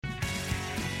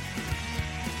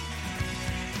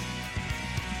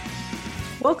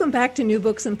Welcome back to New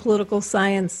Books in Political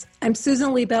Science. I'm Susan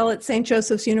Liebell at St.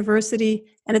 Joseph's University,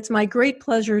 and it's my great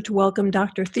pleasure to welcome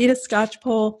Dr. Theda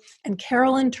Skocpol and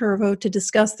Carolyn Tervo to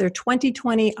discuss their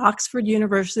 2020 Oxford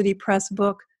University Press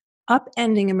book,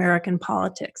 Upending American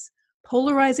Politics: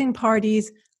 Polarizing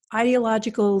Parties,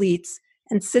 Ideological Elites,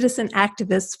 and Citizen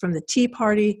Activists from the Tea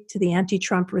Party to the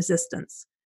Anti-Trump Resistance.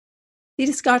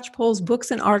 Theda Skocpol's books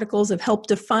and articles have helped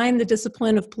define the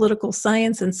discipline of political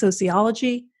science and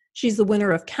sociology. She's the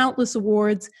winner of countless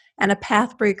awards and a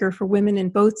pathbreaker for women in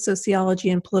both sociology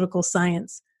and political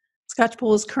science.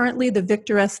 Skocpol is currently the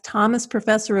Victor S. Thomas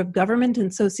Professor of Government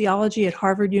and Sociology at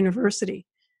Harvard University.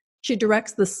 She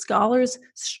directs the Scholars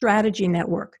Strategy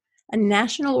Network, a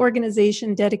national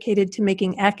organization dedicated to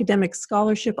making academic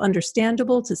scholarship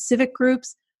understandable to civic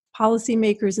groups,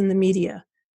 policymakers, and the media.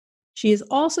 She is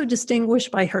also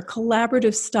distinguished by her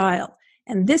collaborative style,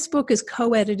 and this book is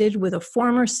co-edited with a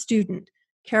former student,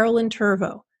 Carolyn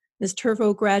Tervo. Ms.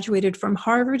 Tervo graduated from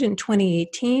Harvard in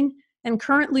 2018 and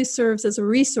currently serves as a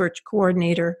research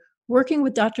coordinator working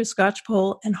with Dr.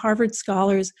 Skocpol and Harvard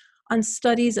scholars on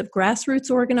studies of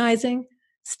grassroots organizing,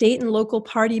 state and local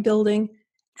party building,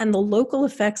 and the local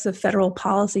effects of federal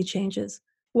policy changes.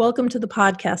 Welcome to the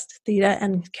podcast, Theda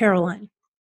and Caroline.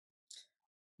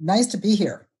 Nice to be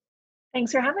here.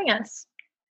 Thanks for having us.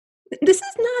 This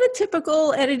is not a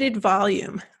typical edited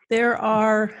volume. There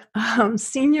are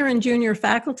senior and junior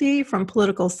faculty from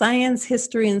political science,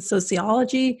 history, and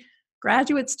sociology,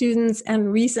 graduate students,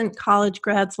 and recent college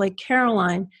grads like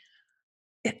Caroline.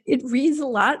 It reads a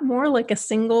lot more like a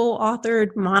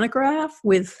single-authored monograph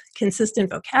with consistent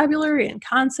vocabulary and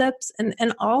concepts,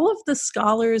 and all of the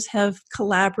scholars have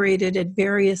collaborated at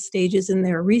various stages in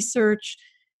their research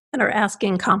and are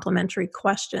asking complementary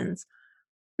questions.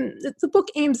 The book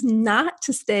aims not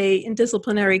to stay in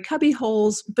disciplinary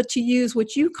cubbyholes, but to use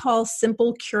what you call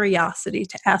simple curiosity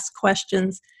to ask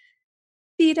questions.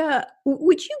 Theda,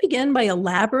 would you begin by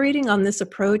elaborating on this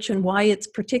approach and why it's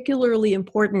particularly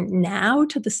important now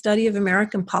to the study of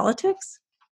American politics?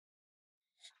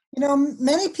 You know,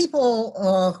 many people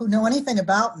who know anything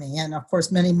about me, and of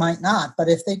course many might not, but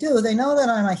if they do, they know that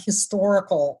I'm a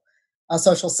historical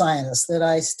social scientist, that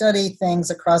I study things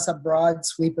across a broad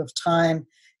sweep of time.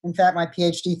 In fact, my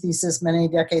PhD thesis many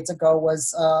decades ago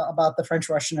was about the French,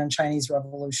 Russian, and Chinese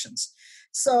revolutions.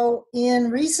 So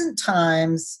in recent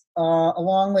times,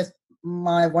 along with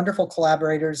my wonderful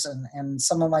collaborators and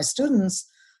some of my students,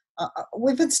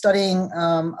 we've been studying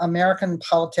American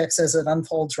politics as it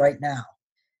unfolds right now.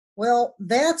 Well,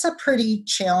 that's a pretty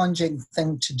challenging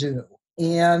thing to do.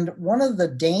 And one of the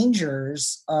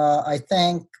dangers, I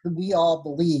think we all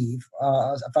believe,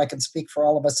 if I can speak for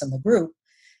all of us in the group,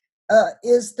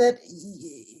 is that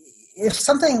if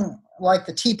something like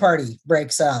the Tea Party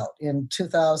breaks out in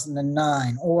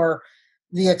 2009, or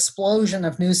the explosion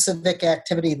of new civic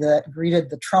activity that greeted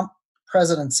the Trump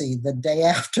presidency the day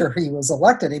after he was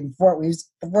elected, even before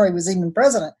he was even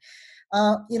president,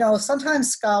 sometimes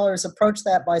scholars approach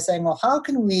that by saying, well, how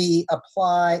can we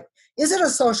apply, is it a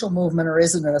social movement or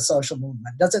isn't it a social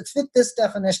movement? Does it fit this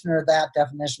definition or that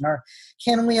definition? Or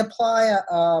can we apply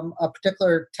a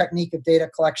particular technique of data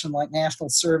collection like national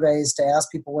surveys to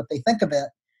ask people what they think of it?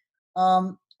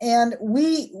 And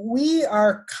we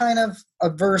are kind of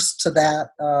averse to that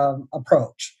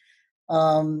approach.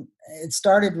 It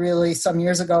started really some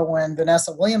years ago when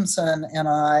Vanessa Williamson and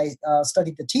I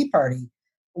studied the Tea Party.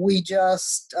 We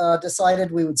just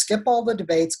decided we would skip all the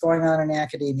debates going on in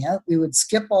academia. We would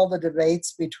skip all the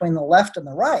debates between the left and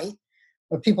the right,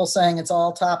 with people saying it's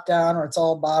all top down or it's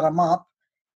all bottom up,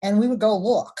 and we would go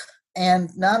look. And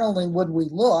not only would we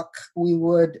look, we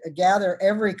would gather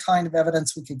every kind of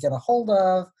evidence we could get a hold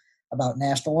of about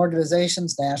national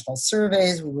organizations, national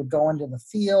surveys. We would go into the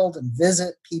field and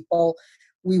visit people.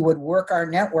 We would work our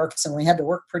networks, and we had to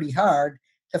work pretty hard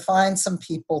to find some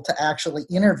people to actually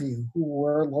interview who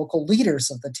were local leaders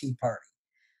of the Tea Party.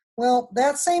 Well,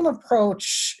 that same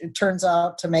approach, it turns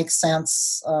out to make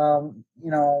sense,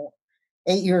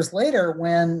 8 years later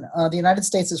when the United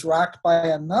States is rocked by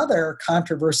another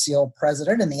controversial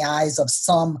president in the eyes of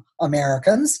some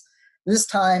Americans. This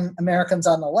time, Americans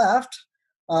on the left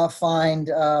find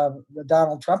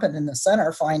Donald Trump, and in the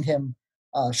center find him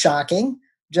shocking,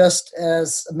 just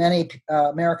as many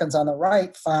Americans on the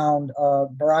right found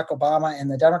Barack Obama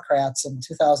and the Democrats in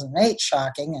 2008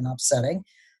 shocking and upsetting.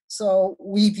 So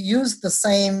we've used the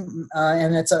same,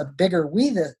 and it's a bigger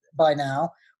we by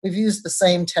now, we've used the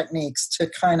same techniques to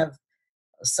kind of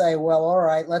say, well, all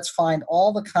right, let's find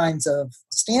all the kinds of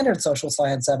standard social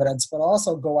science evidence, but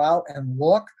also go out and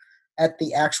look at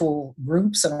the actual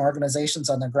groups and organizations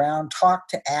on the ground, talk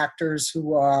to actors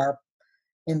who are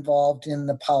involved in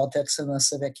the politics and the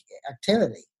civic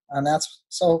activity. And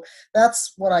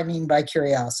that's what I mean by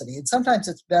curiosity. And sometimes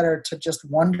it's better to just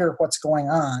wonder what's going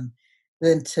on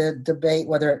than to debate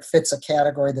whether it fits a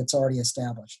category that's already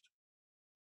established.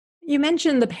 You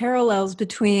mentioned the parallels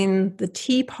between the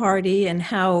Tea Party and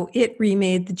how it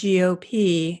remade the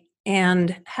GOP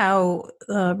and how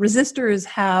resistors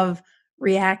have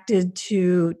reacted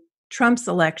to Trump's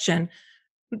election.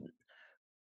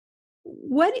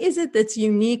 What is it that's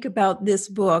unique about this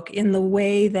book in the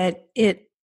way that it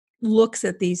looks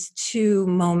at these two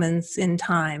moments in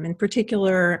time, in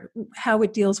particular, how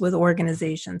it deals with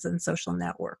organizations and social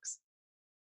networks?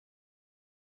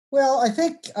 Well, I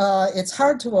think it's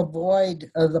hard to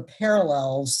avoid the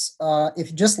parallels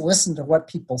if you just listen to what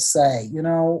people say. You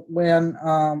know, when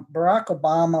Barack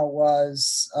Obama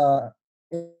was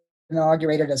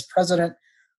inaugurated as president,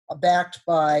 backed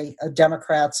by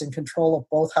Democrats in control of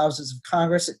both houses of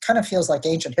Congress, it kind of feels like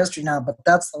ancient history now, but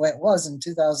that's the way it was in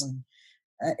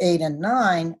 2008 and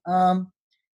 9.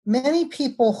 Many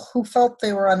people who felt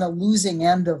they were on the losing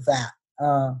end of that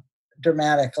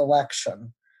dramatic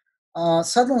election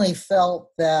suddenly felt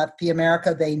that the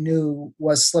America they knew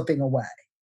was slipping away.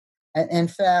 And in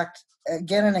fact,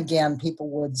 again and again, people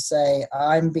would say,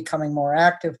 I'm becoming more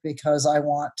active because I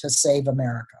want to save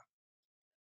America.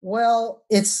 Well,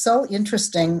 it's so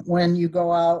interesting when you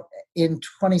go out in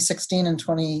 2016 and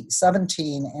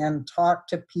 2017 and talk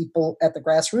to people at the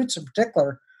grassroots in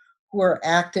particular who are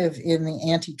active in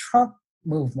the anti-Trump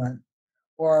movement,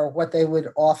 or what they would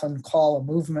often call a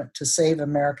movement to save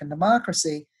American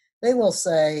democracy. They will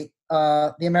say,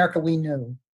 the America we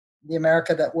knew, the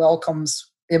America that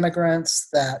welcomes immigrants,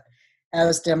 that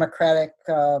has democratic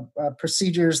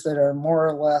procedures that are more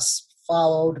or less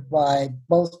followed by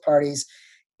both parties,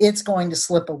 it's going to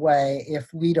slip away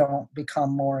if we don't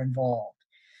become more involved.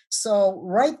 So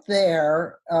right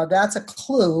there, that's a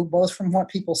clue, both from what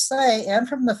people say and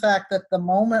from the fact that the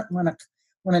moment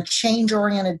when a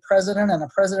change-oriented president and a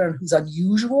president who's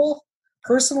unusual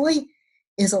personally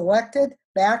is elected,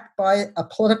 backed by a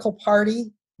political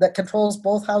party that controls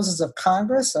both houses of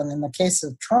Congress, and in the case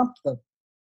of Trump, the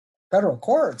federal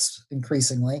courts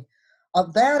increasingly,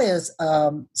 that is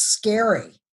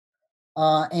scary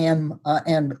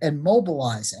and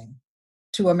mobilizing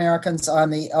to Americans on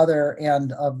the other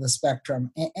end of the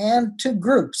spectrum and to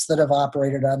groups that have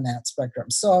operated on that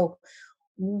spectrum. So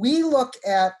we look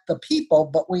at the people,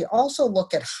 but we also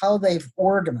look at how they've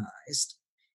organized.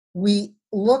 We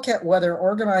look at whether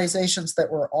organizations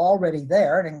that were already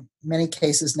there, and in many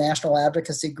cases national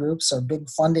advocacy groups or big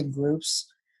funding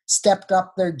groups, stepped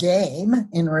up their game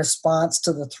in response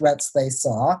to the threats they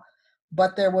saw.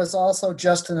 But there was also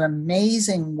just an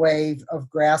amazing wave of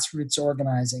grassroots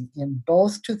organizing in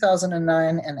both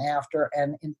 2009 and after,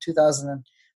 and in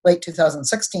late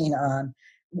 2016 on,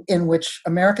 in which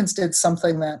Americans did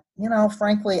something that,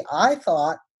 frankly, I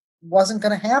thought wasn't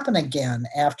going to happen again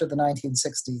after the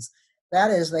 1960s.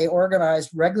 That is, they organized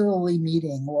regularly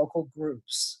meeting local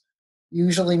groups,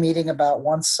 usually meeting about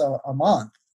once a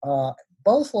month,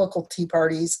 both local Tea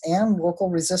Parties and local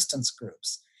resistance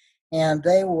groups. And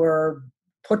they were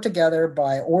put together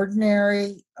by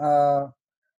ordinary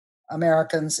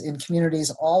Americans in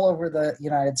communities all over the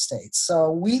United States.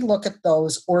 So we look at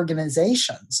those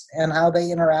organizations and how they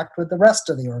interact with the rest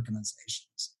of the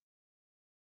organizations.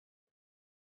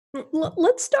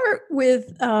 Let's start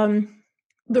with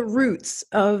the roots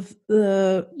of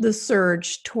the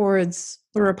surge towards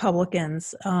the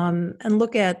Republicans, and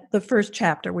look at the first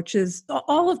chapter, which is,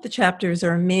 all of the chapters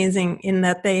are amazing in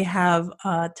that they have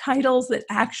titles that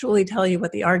actually tell you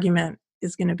what the argument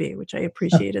is going to be, which I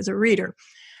appreciate as a reader.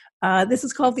 This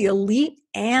is called The Elite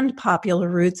and Popular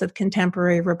Roots of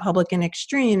Contemporary Republican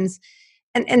Extremes.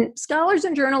 And scholars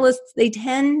and journalists, they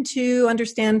tend to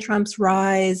understand Trump's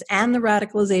rise and the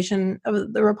radicalization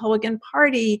of the Republican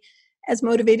Party as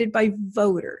motivated by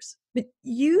voters. But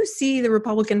you see the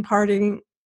Republican Party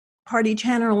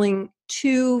channeling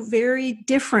two very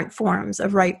different forms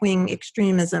of right-wing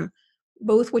extremism,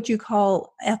 both what you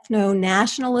call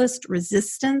ethno-nationalist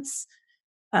resentment,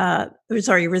 and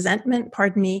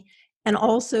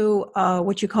also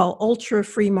what you call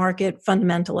ultra-free market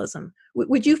fundamentalism.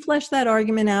 Would you flesh that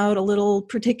argument out a little,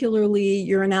 particularly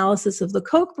your analysis of the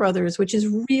Koch brothers, which is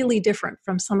really different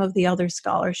from some of the other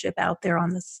scholarship out there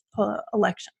on this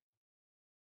election?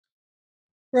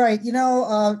 Right.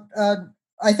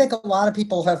 I think a lot of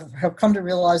people have come to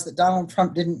realize that Donald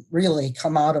Trump didn't really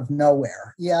come out of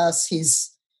nowhere. Yes,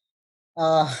 he's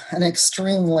an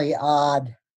extremely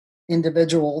odd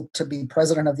individual to be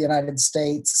president of the United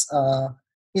States.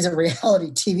 he's a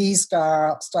reality TV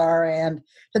star, and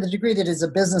to the degree that he's a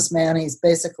businessman, he's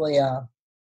basically a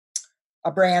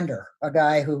brander, a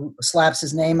guy who slaps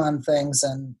his name on things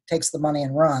and takes the money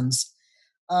and runs.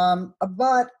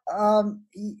 But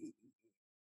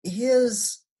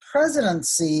his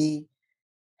presidency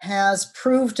has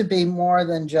proved to be more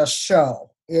than just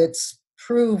show. It's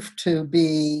proved to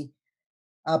be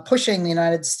pushing the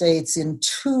United States in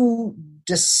two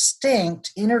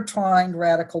distinct, intertwined,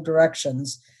 radical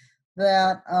directions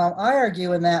that I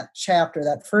argue in that chapter,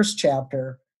 that first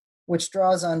chapter, which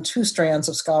draws on two strands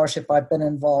of scholarship I've been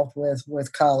involved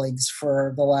with colleagues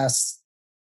for the last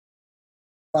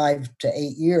 5 to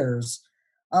 8 years.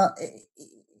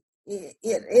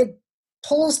 It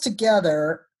pulls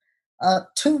together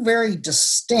two very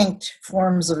distinct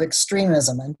forms of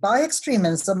extremism. And by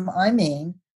extremism, I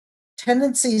mean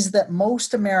tendencies that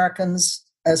most Americans,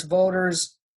 as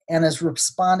voters and as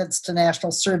respondents to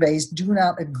national surveys, do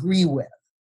not agree with.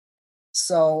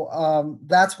 So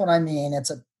that's what I mean.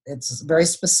 It's very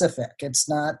specific. It's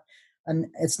not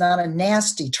a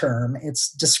nasty term.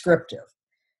 It's descriptive.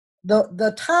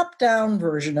 The top-down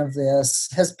version of this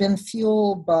has been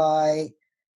fueled by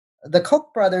the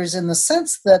Koch brothers in the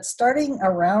sense that starting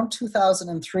around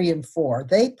 2003 and 4,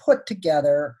 they put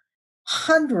together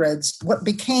what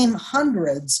became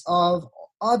hundreds of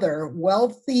other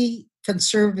wealthy,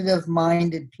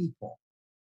 conservative-minded people,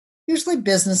 usually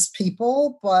business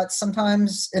people, but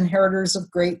sometimes inheritors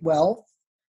of great wealth.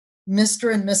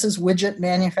 Mr. and Mrs. Widget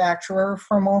manufacturer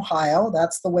from Ohio,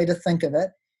 that's the way to think of it.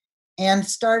 And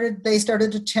they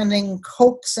started attending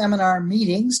Koch seminar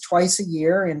meetings twice a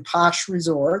year in posh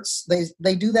resorts.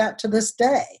 They do that to this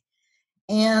day.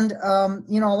 And, a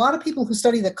lot of people who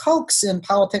study the Kochs in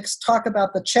politics talk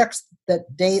about the checks that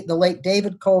the late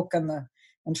David Koch and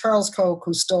Charles Koch,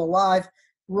 who's still alive,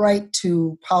 write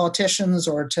to politicians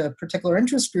or to particular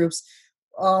interest groups.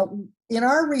 In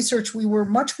our research, we were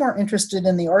much more interested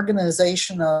in the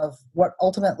organization of what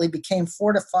ultimately became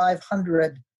 400 to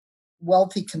 500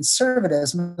 wealthy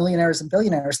conservatives, millionaires and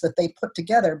billionaires, that they put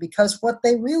together, because what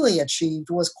they really achieved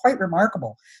was quite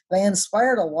remarkable. They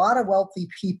inspired a lot of wealthy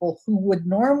people who would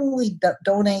normally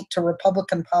donate to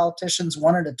Republican politicians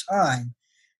one at a time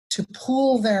to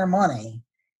pool their money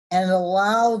and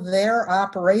allow their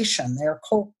operation, their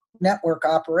network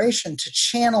operation, to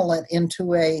channel it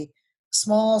into a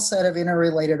small set of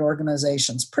interrelated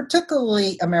organizations,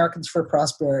 particularly Americans for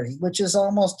Prosperity, which is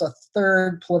almost a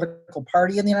third political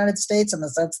party in the United States in the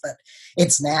sense that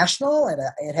it's national,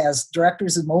 it has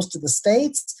directors in most of the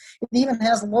states, it even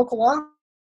has local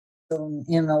offices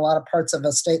in a lot of parts of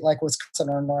a state like Wisconsin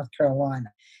or North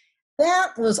Carolina.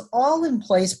 That was all in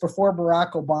place before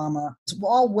Barack Obama,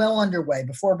 all well underway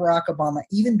before Barack Obama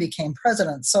even became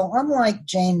president. So unlike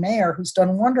Jane Mayer, who's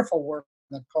done wonderful work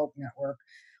in the Koch network,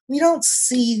 we don't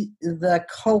see the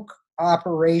Koch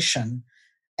operation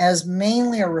as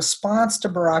mainly a response to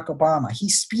Barack Obama. He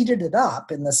speeded it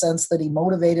up in the sense that he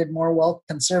motivated more wealth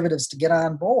conservatives to get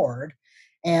on board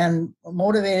and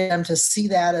motivated them to see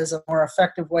that as a more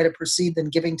effective way to proceed than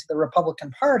giving to the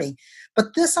Republican Party.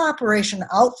 But this operation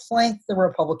outflanked the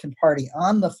Republican Party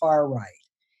on the far right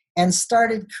and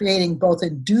started creating both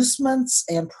inducements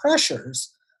and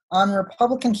pressures on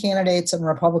Republican candidates and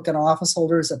Republican office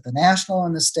holders at the national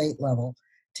and the state level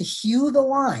to hew the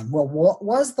line. Well, what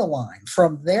was the line?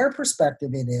 From their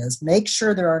perspective, it is make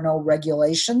sure there are no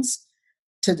regulations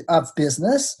of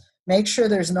business, make sure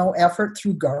there's no effort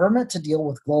through government to deal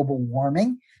with global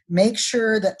warming, make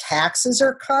sure that taxes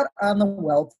are cut on the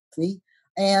wealthy,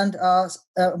 and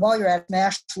while you're at,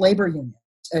 smash labor unions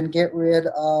and get rid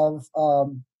of,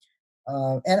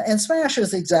 and smash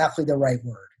is exactly the right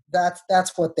word.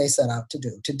 That's what they set out to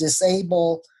do, to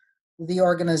disable the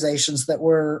organizations that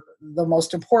were the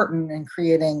most important in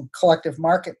creating collective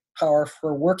market power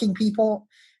for working people,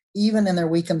 even in their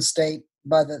weakened state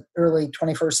by the early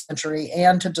 21st century,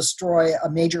 and to destroy a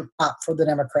major pop for the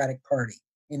Democratic Party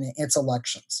in its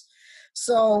elections.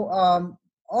 So,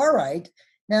 all right.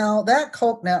 Now, that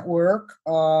Koch network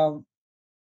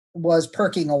was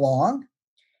perking along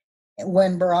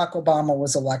when Barack Obama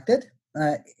was elected.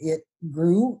 It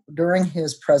grew during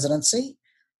his presidency,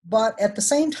 but at the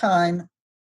same time,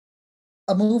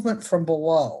 a movement from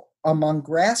below among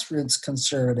grassroots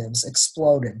conservatives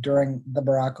exploded during the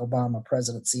Barack Obama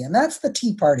presidency, and that's the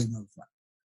Tea Party movement.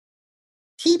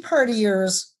 Tea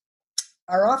Partiers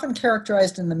are often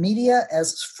characterized in the media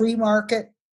as free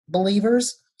market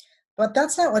believers, but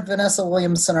that's not what Vanessa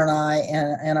Williamson and I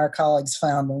and our colleagues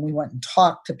found when we went and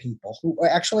talked to people who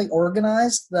actually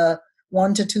organized the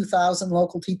 1,000 to 2,000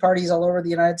 local Tea Parties all over the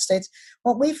United States.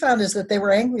 What we found is that they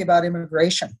were angry about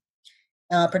immigration.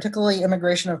 particularly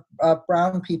immigration of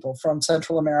brown people from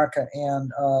Central America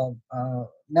and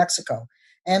Mexico,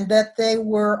 and that they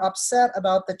were upset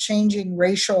about the changing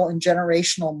racial and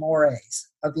generational mores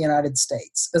of the United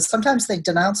States. Because sometimes they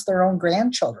denounced their own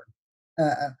grandchildren,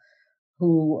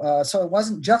 so it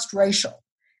wasn't just racial.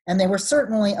 And they were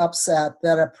certainly upset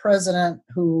that a president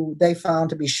who they found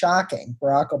to be shocking,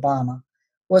 Barack Obama,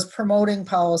 was promoting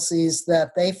policies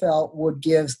that they felt would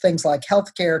give things like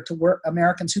health care to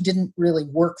Americans who didn't really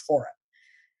work for it.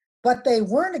 But they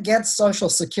weren't against Social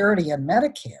Security and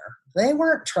Medicare. They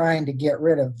weren't trying to get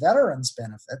rid of veterans'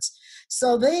 benefits.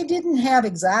 So they didn't have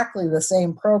exactly the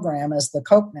same program as the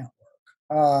Koch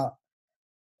network.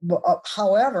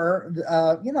 However,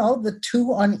 the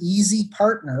two uneasy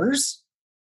partners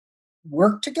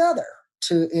worked together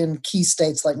in key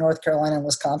states like North Carolina and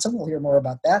Wisconsin, we'll hear more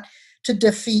about that, to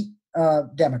defeat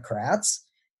Democrats.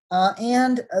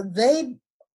 And they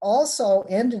also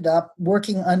ended up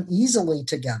working uneasily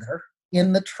together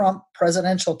in the Trump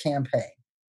presidential campaign.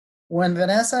 When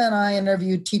Vanessa and I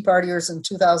interviewed Tea Partiers in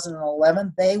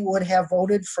 2011, they would have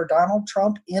voted for Donald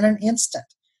Trump in an instant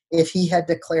if he had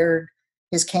declared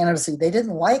his candidacy. They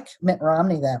didn't like Mitt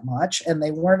Romney that much, and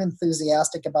they weren't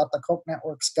enthusiastic about the Koch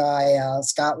network's guy,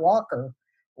 Scott Walker,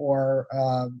 or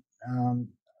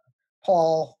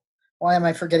Paul, why am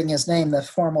I forgetting his name, the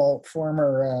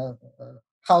former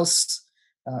House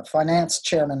finance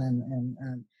chairman.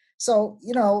 And so,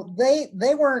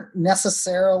 they weren't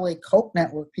necessarily Koch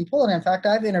network people. And in fact,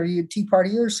 I've interviewed Tea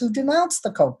Partiers who denounced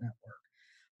the Koch network.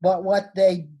 But what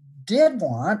they did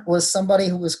want was somebody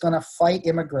who was going to fight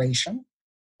immigration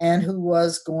and who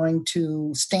was going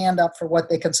to stand up for what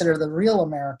they consider the real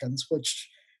Americans, which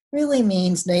really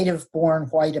means native-born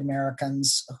white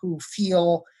Americans who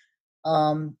feel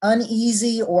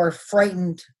uneasy or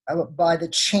frightened by the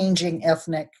changing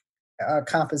ethnic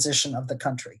composition of the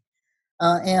country.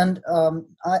 I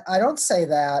don't say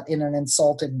that in an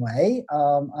insulting way.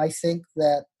 I think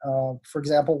that, for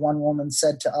example, one woman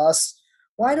said to us,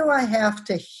 "Why do I have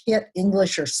to hit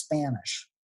English or Spanish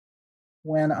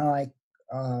when I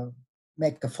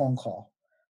make a phone call?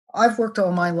 I've worked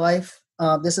all my life.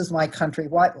 This is my country."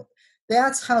 Why?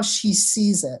 That's how she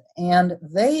sees it. And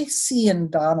they see in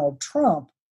Donald Trump,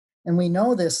 and we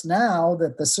know this now,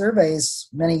 that the surveys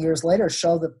many years later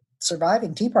show that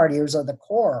surviving Tea Partiers are the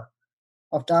core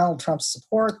of Donald Trump's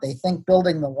support. They think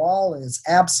building the wall is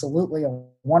absolutely a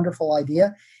wonderful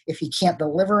idea. If he can't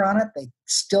deliver on it, they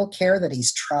still care that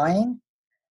he's trying.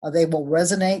 They will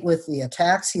resonate with the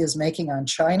attacks he is making on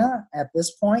China at this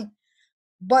point.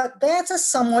 But that's a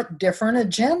somewhat different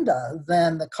agenda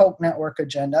than the Koch network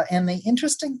agenda. And the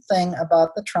interesting thing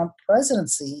about the Trump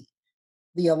presidency,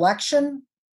 the election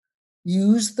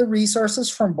used the resources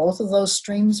from both of those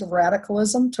streams of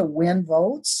radicalism to win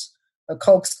votes. The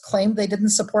Kochs claimed they didn't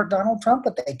support Donald Trump,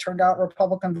 but they turned out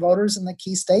Republican voters in the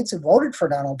key states who voted for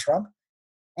Donald Trump.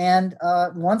 And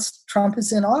once Trump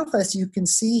is in office, you can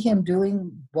see him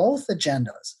doing both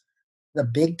agendas. The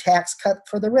big tax cut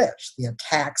for the rich, the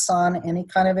attacks on any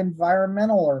kind of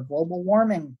environmental or global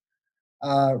warming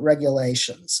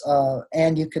regulations.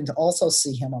 And you can also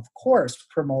see him, of course,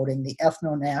 promoting the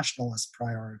ethno-nationalist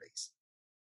priorities.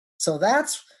 So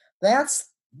that's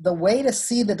the way to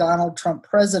see the Donald Trump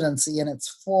presidency in its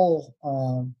full,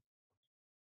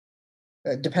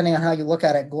 depending on how you look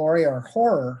at it, glory or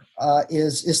horror,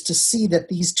 is to see that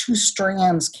these two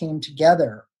strands came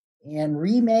together and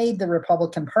remade the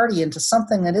Republican Party into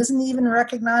something that isn't even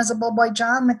recognizable by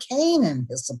John McCain and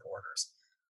his supporters,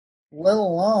 let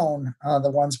alone the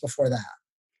ones before that.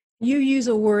 You use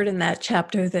a word in that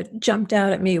chapter that jumped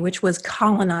out at me, which was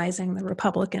colonizing the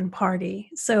Republican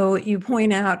Party. So you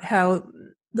point out how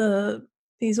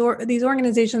these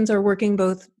organizations are working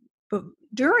both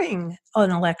during an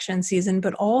election season,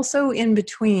 but also in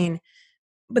between.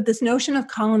 But this notion of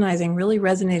colonizing really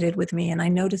resonated with me, and I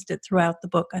noticed it throughout the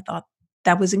book. I thought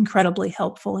that was incredibly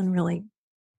helpful in really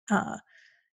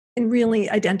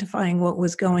identifying what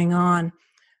was going on.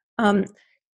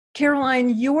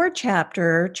 Caroline, your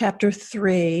chapter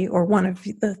 3, or one of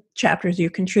the chapters you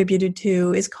contributed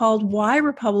to, is called "Why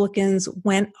Republicans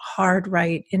Went Hard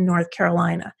Right in North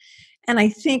Carolina." And I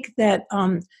think that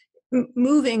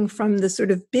moving from the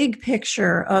sort of big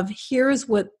picture of here's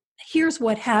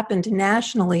what happened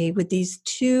nationally with these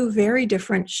two very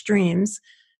different streams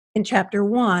in chapter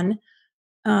 1,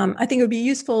 I think it would be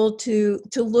useful to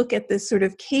look at this sort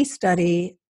of case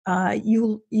study.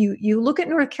 You look at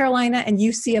North Carolina and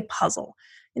you see a puzzle.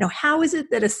 How is it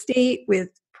that a state with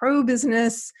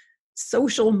pro-business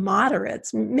social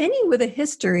moderates, many with a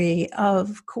history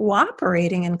of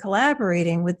cooperating and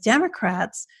collaborating with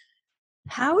Democrats,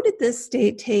 how did this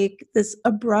state take this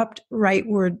abrupt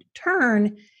rightward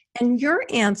turn? And your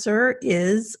answer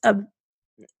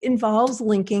involves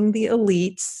linking the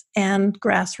elites and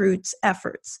grassroots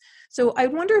efforts. So I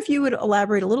wonder if you would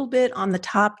elaborate a little bit on the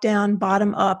top down,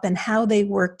 bottom up, and how they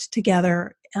worked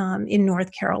together in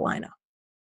North Carolina.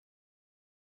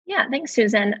 Yeah, thanks,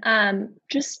 Susan.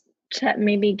 Just to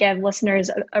maybe give listeners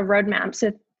a roadmap.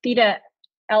 So Theda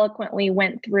eloquently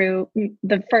went through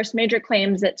the first major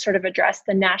claims that sort of address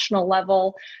the national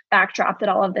level backdrop that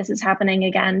all of this is happening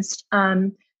against.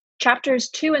 Chapters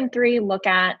 2 and 3 look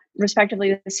at,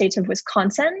 respectively, the states of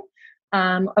Wisconsin,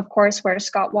 of course, where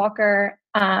Scott Walker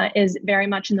is very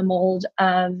much in the mold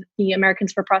of the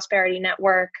Americans for Prosperity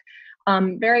Network.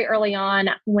 Very early on,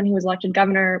 when he was elected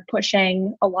governor,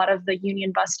 pushing a lot of the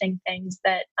union busting things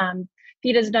that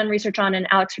Theda has done research on and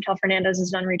Alex Fertel-Fernandez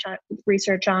has done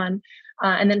research on.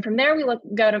 And then from there, we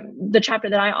go to the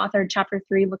chapter that I authored, chapter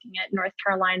 3, looking at North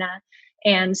Carolina,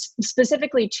 and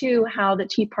specifically to how the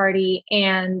Tea Party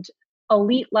and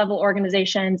elite level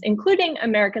organizations, including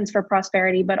Americans for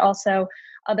Prosperity, but also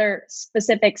other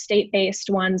specific state-based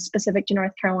ones specific to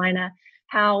North Carolina,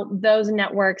 how those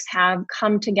networks have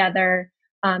come together,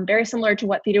 very similar to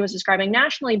what Theda was describing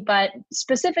nationally, but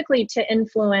specifically to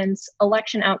influence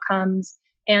election outcomes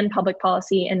and public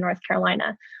policy in North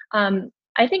Carolina.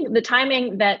 I think the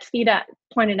timing that Theda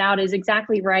pointed out is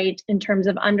exactly right in terms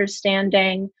of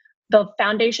understanding the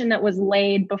foundation that was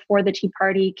laid before the Tea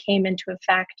Party came into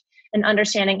effect and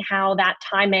understanding how that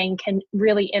timing can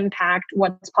really impact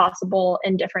what's possible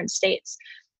in different states.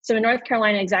 So in North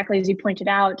Carolina, exactly as you pointed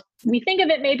out, we think of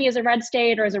it maybe as a red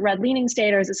state or as a red leaning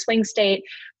state or as a swing state.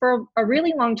 For a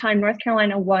really long time, North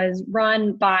Carolina was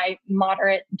run by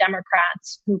moderate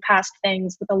Democrats who passed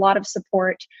things with a lot of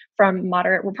support from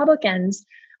moderate Republicans.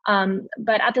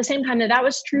 But at the same time that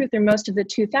was true through most of the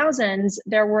 2000s,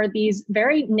 there were these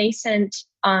very nascent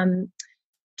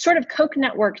sort of Koch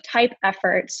network type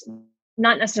efforts,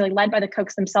 not necessarily led by the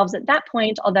Kochs themselves at that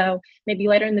point, although maybe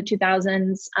later in the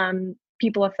 2000s,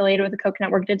 people affiliated with the Koch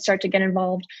network did start to get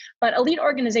involved. But elite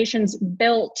organizations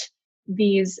built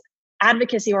these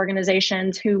advocacy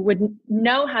organizations who would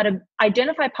know how to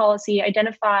identify policy,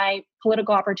 identify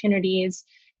political opportunities,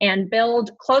 and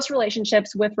build close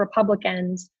relationships with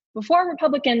Republicans before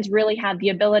Republicans really had the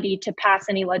ability to pass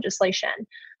any legislation.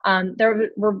 There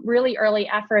were really early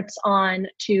efforts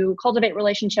to cultivate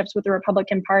relationships with the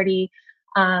Republican Party,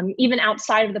 even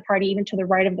outside of the party, even to the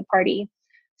right of the party.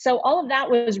 So all of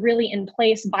that was really in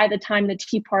place by the time the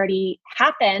Tea Party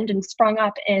happened and sprung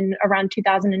up in around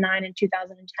 2009 and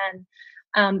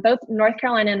 2010. Both North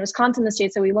Carolina and Wisconsin, the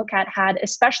states that we look at, had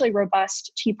especially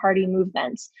robust Tea Party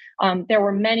movements. There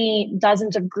were many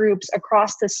dozens of groups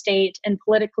across the state in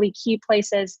politically key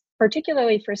places,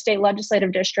 particularly for state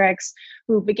legislative districts,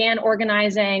 who began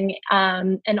organizing.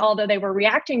 And although they were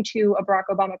reacting to a Barack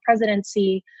Obama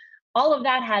presidency, all of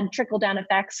that had trickle-down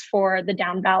effects for the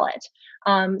down ballot.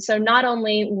 So not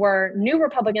only were new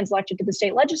Republicans elected to the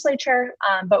state legislature,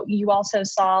 but you also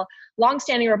saw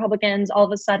longstanding Republicans all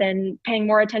of a sudden paying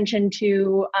more attention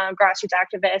to grassroots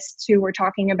activists who were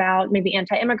talking about maybe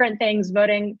anti-immigrant things.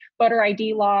 Voter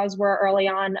ID laws were early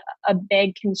on a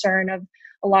big concern of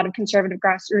a lot of conservative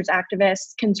grassroots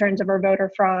activists, concerns over voter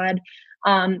fraud.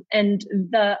 And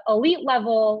the elite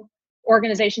level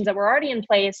organizations that were already in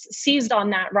place seized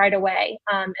on that right away.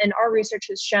 And our research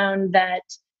has shown that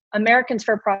Americans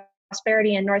for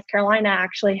Prosperity in North Carolina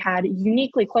actually had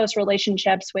uniquely close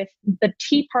relationships with the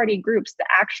Tea Party groups, the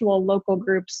actual local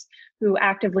groups who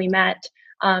actively met,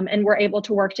 and were able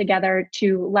to work together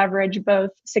to leverage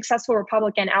both successful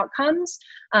Republican outcomes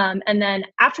and then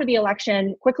after the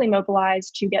election quickly mobilize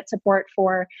to get support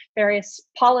for various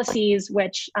policies,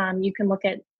 which you can look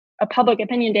at public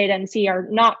opinion data and see are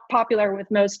not popular with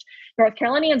most North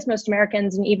Carolinians, most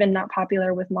Americans, and even not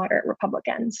popular with moderate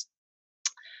Republicans.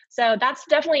 So that's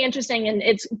definitely interesting, and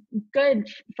it's good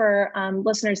for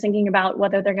listeners thinking about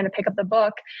whether they're going to pick up the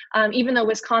book. Even though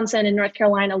Wisconsin and North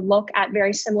Carolina look at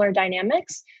very similar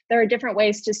dynamics, there are different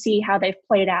ways to see how they've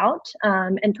played out.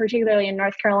 And particularly in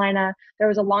North Carolina, there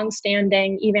was a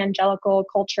longstanding evangelical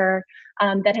culture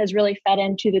that has really fed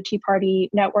into the Tea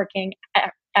Party networking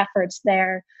efforts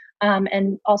there.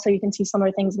 And also you can see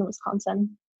similar things in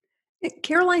Wisconsin.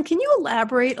 Caroline, can you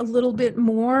elaborate a little bit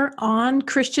more on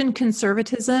Christian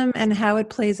conservatism and how it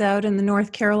plays out in the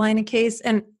North Carolina case?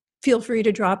 And feel free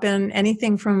to drop in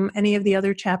anything from any of the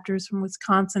other chapters from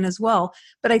Wisconsin as well.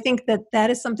 But I think that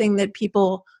is something that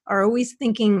people are always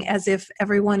thinking as if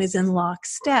everyone is in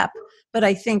lockstep. But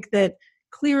I think that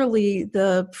clearly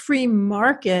the free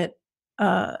market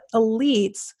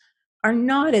elites are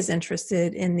not as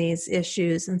interested in these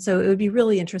issues. And so it would be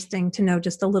really interesting to know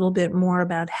just a little bit more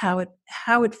about how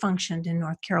it functioned in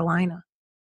North Carolina.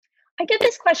 I get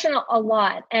this question a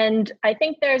lot, and I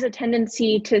think there's a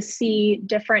tendency to see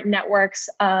different networks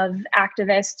of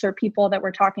activists or people that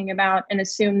we're talking about and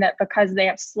assume that because they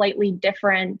have slightly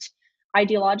different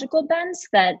ideological bents,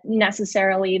 that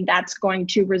necessarily that's going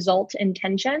to result in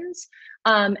tensions.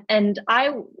 And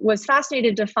I was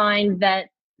fascinated to find that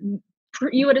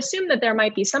you would assume that there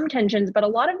might be some tensions, but a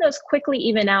lot of those quickly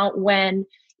even out when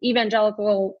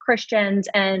evangelical Christians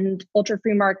and ultra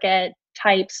free market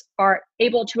types are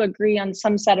able to agree on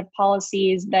some set of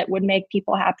policies that would make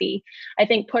people happy. I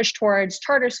think push towards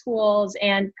charter schools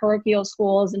and parochial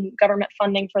schools and government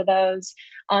funding for those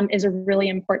is a really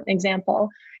important example.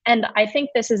 And I think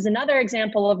this is another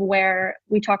example of where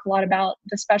we talk a lot about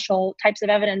the special types of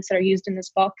evidence that are used in this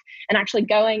book, and actually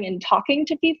going and talking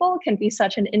to people can be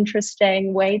such an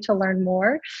interesting way to learn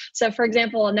more. So for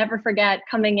example, I'll never forget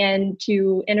coming in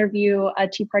to interview a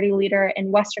Tea Party leader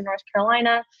in Western North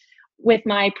Carolina with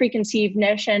my preconceived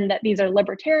notion that these are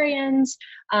libertarians.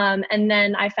 And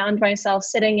then I found myself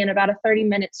sitting in about a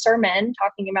 30-minute sermon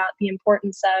talking about the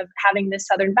importance of having this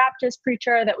Southern Baptist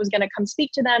preacher that was going to come speak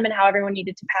to them and how everyone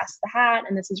needed to pass the hat.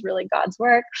 And this is really God's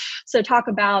work. So talk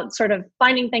about sort of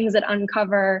finding things that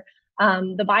uncover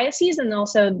the biases and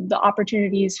also the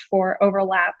opportunities for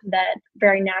overlap that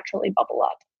very naturally bubble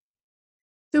up.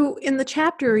 So in the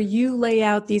chapter, you lay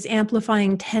out these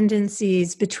amplifying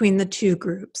tendencies between the two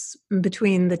groups,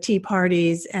 between the Tea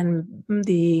Parties and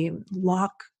the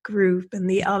Locke group and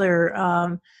the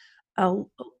other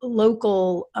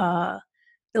local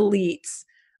elites.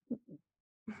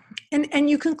 And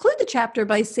you conclude the chapter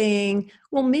by saying,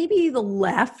 well, maybe the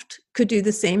left could do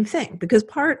the same thing, because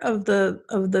part of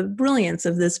the brilliance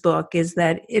of this book is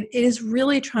that it is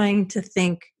really trying to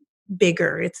think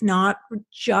bigger. It's not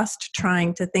just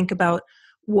trying to think about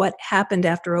what happened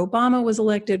after Obama was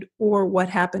elected or what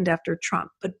happened after Trump,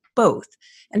 but both.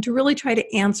 And to really try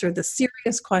to answer the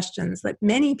serious questions that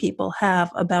many people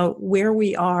have about where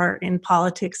we are in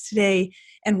politics today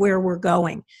and where we're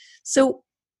going. So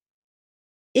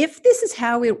if this is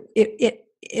how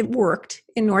it worked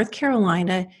in North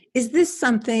Carolina, is this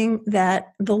something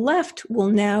that the left will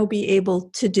now be able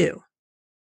to do?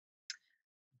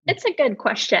 It's a good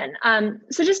question.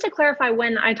 So just to clarify,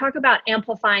 when I talk about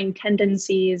amplifying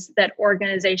tendencies that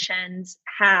organizations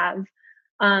have,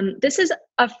 this is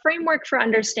a framework for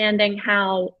understanding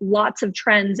how lots of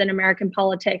trends in American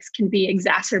politics can be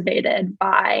exacerbated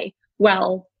by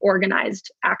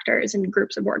well-organized actors and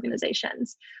groups of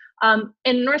organizations.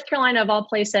 In North Carolina, of all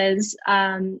places,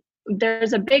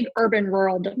 there's a big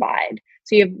urban-rural divide.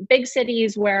 So you have big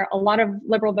cities where a lot of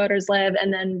liberal voters live,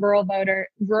 and then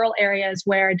rural areas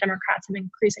where Democrats have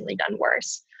increasingly done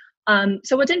worse.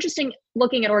 So what's interesting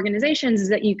looking at organizations is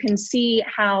that you can see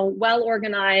how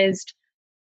well-organized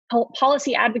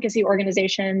policy advocacy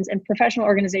organizations and professional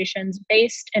organizations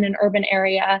based in an urban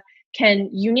area can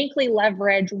uniquely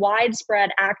leverage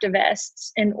widespread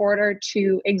activists in order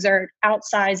to exert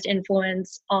outsized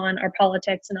influence on our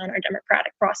politics and on our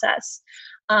democratic process.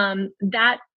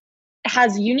 That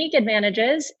has unique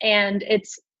advantages, and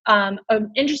it's an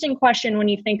interesting question when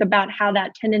you think about how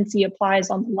that tendency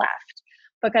applies on the left.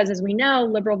 Because as we know,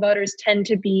 liberal voters tend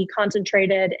to be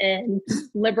concentrated in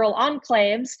liberal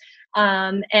enclaves,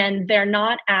 and they're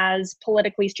not as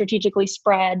politically strategically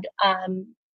spread.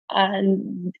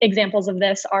 And examples of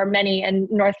this are many, and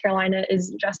North Carolina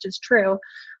is just as true.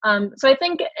 So I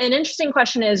think an interesting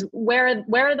question is where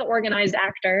are the organized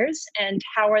actors, and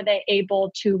how are they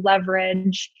able to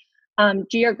leverage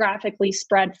geographically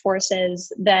spread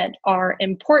forces that are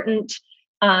important,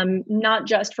 not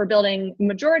just for building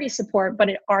majority support, but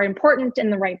are important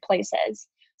in the right places,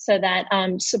 so that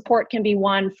support can be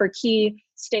won for key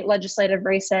state legislative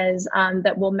races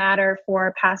that will matter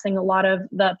for passing a lot of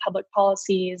the public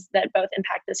policies that both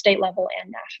impact the state level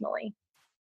and nationally.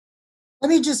 Let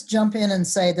me just jump in and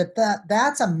say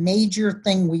that's a major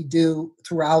thing we do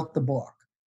throughout the book.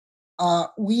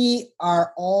 We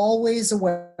are always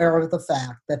aware of the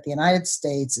fact that the United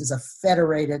States is a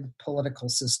federated political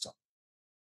system.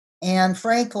 And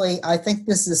frankly, I think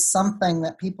this is something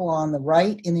that people on the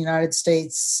right in the United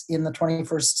States in the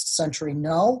 21st century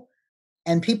know,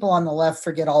 and people on the left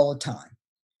forget all the time.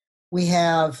 We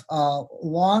have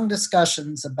long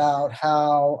discussions about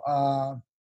how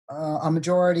a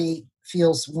majority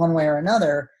feels one way or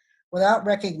another, without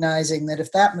recognizing that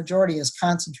if that majority is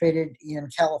concentrated in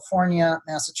California,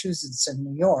 Massachusetts, and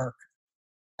New York,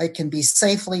 it can be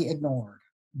safely ignored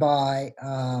by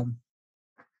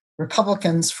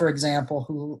Republicans, for example,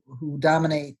 who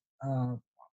dominate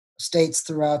states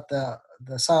throughout the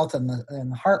South and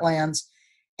the heartlands,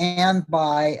 and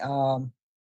by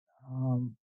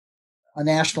a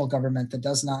national government that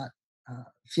does not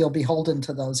feel beholden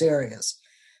to those areas.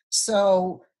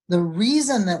 So the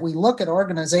reason that we look at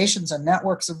organizations and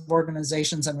networks of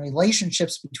organizations and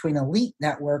relationships between elite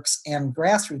networks and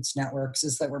grassroots networks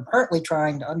is that we're partly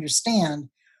trying to understand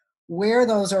where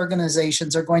those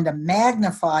organizations are going to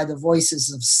magnify the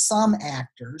voices of some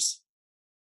actors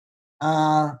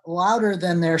louder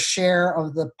than their share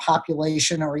of the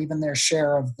population or even their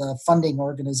share of the funding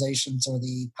organizations or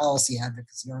the policy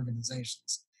advocacy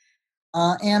organizations.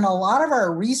 And a lot of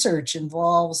our research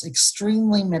involves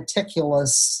extremely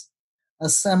meticulous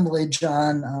assemblage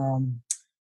on,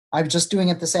 I was just doing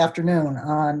it this afternoon,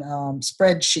 on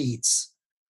spreadsheets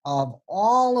of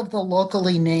all of the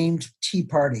locally named Tea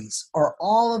Parties or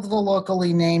all of the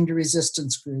locally named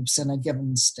resistance groups in a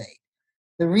given state.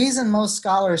 The reason most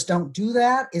scholars don't do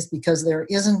that is because there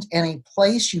isn't any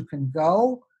place you can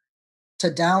go to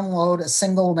download a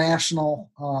single national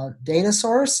data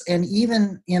source. And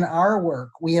even in our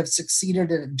work, we have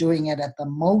succeeded at doing it at the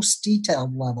most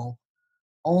detailed level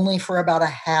only for about a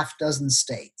half dozen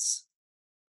states.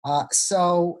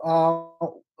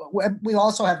 So we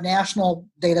also have national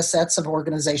data sets of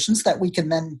organizations that we can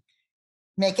then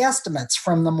make estimates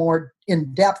from the more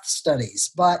in-depth studies.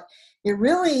 But it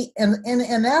really,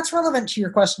 and that's relevant to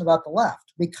your question about the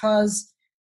left, because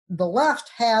the left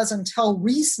has until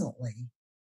recently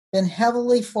been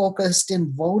heavily focused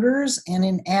in voters and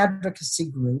in advocacy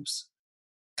groups,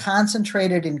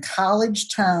 concentrated in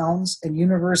college towns and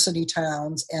university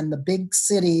towns and the big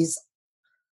cities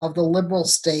of the liberal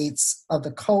states of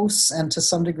the coasts and to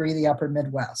some degree the upper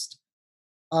Midwest.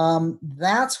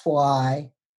 That's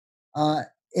why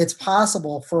it's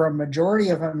possible for a majority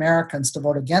of Americans to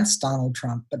vote against Donald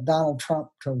Trump, but Donald Trump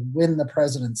to win the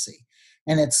presidency.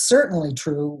 And it's certainly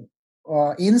true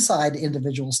inside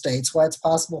individual states, why it's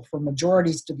possible for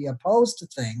majorities to be opposed to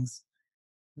things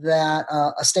that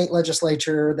a state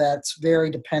legislature that's very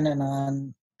dependent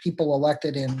on people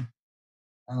elected in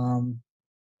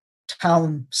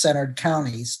town-centered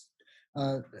counties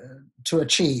to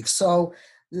achieve. So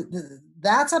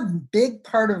that's a big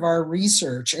part of our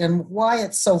research and why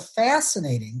it's so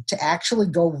fascinating to actually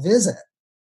go visit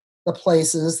the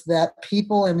places that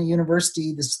people in the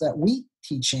universities that we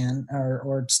teach in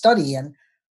or study in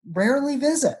rarely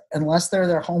visit unless they're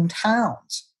their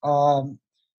hometowns.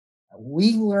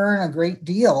 We learn a great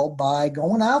deal by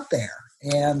going out there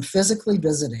and physically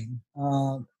visiting,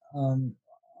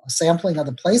 sampling of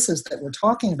the places that we're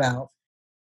talking about,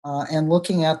 and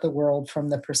looking at the world from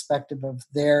the perspective of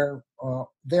their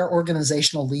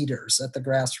organizational leaders at the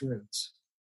grassroots.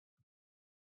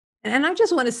 And I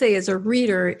just want to say, as a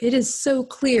reader, it is so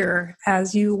clear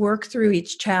as you work through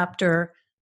each chapter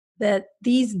that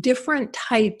these different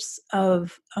types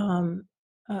of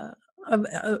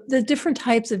the different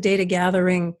types of data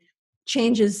gathering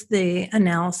changes the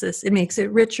analysis. It makes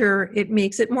it richer. It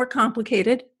makes it more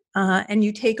complicated, and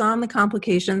you take on the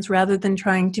complications rather than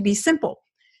trying to be simple.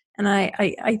 And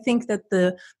I think that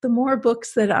the more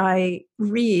books that I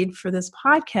read for this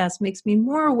podcast makes me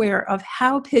more aware of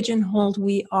how pigeonholed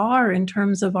we are in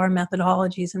terms of our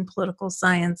methodologies in political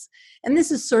science. And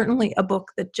this is certainly a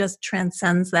book that just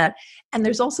transcends that. And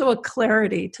there's also a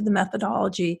clarity to the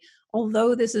methodology.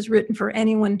 Although this is written for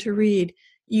anyone to read,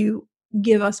 you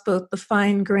give us both the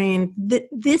fine grain.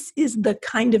 This is the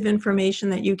kind of information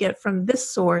that you get from this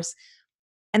source,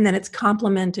 and then it's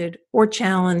complemented or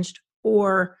challenged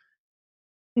or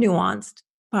nuanced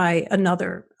by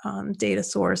another data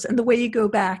source. And the way you go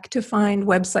back to find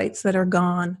websites that are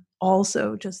gone,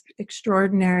 also just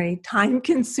extraordinary,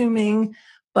 time-consuming,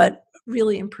 but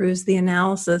really improves the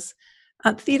analysis.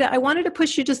 Theda, I wanted to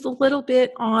push you just a little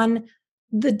bit on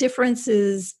the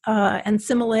differences and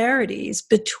similarities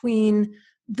between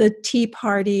the Tea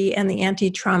Party and the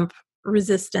anti-Trump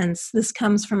resistance. This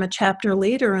comes from a chapter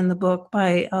later in the book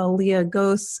by Leah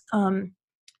Gose,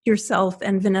 yourself,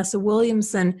 and Vanessa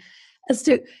Williamson.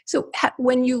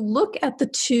 When you look at the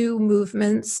two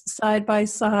movements side by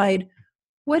side,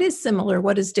 what is similar?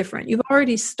 What is different? You've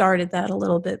already started that a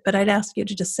little bit, but I'd ask you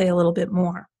to just say a little bit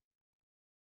more.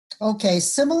 Okay,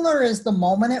 similar is the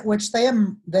moment at which they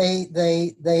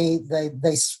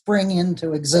spring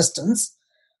into existence,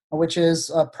 which is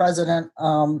a president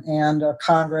and a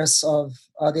Congress of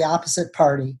the opposite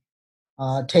party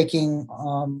taking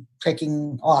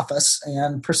office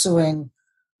and pursuing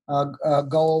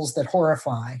goals that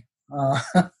horrify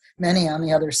many on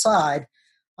the other side.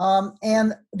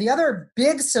 And the other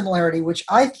big similarity, which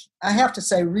I have to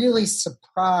say really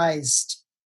surprised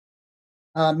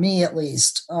me at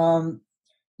least,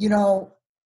 you know,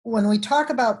 when we talk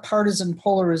about partisan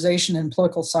polarization in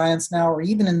political science now, or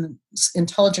even in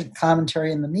intelligent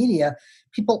commentary in the media,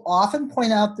 people often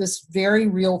point out this very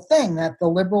real thing that the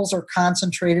liberals are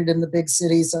concentrated in the big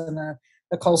cities and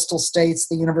the coastal states,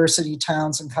 the university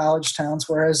towns and college towns,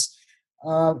 whereas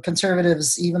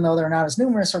conservatives, even though they're not as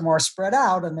numerous, are more spread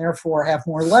out and therefore have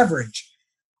more leverage.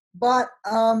 But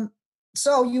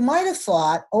so you might have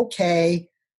thought, okay,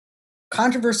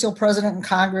 controversial president in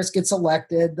Congress gets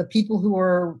elected. The people who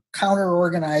are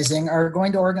counter-organizing are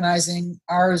going to organize in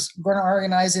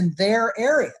their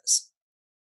areas.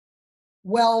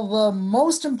 Well, the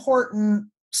most important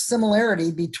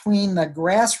similarity between the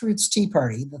grassroots Tea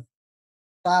Party, the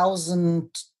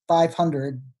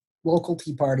 1,500 local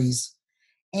Tea Parties,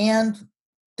 and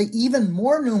the even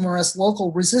more numerous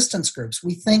local resistance groups,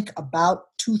 we think about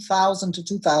 2,000 to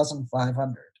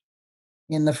 2,500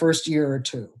 in the first year or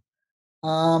two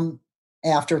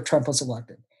after Trump was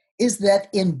elected, is that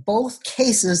in both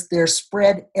cases, they're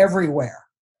spread everywhere.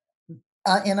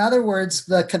 In other words,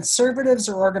 the conservatives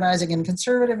are organizing in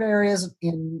conservative areas,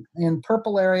 in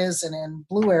purple areas, and in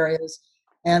blue areas,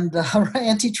 and the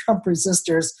anti-Trump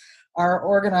resistors are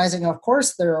organizing. Of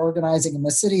course, they're organizing in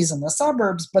the cities and the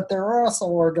suburbs, but they're also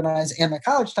organizing in the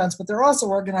college towns, but they're also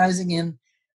organizing in,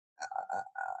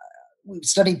 we've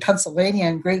studied Pennsylvania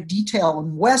in great detail,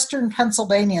 in western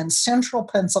Pennsylvania and central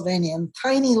Pennsylvania, in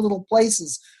tiny little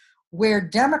places where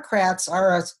Democrats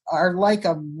are like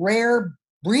a rare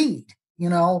breed. You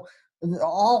know,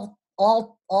 all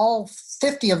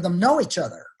 50 of them know each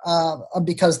other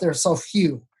because they're so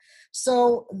few.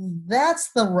 So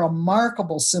that's the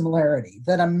remarkable similarity,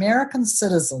 that American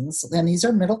citizens, and these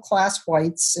are middle-class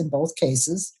whites in both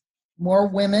cases, more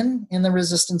women in the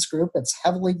resistance group, it's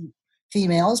heavily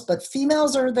females, but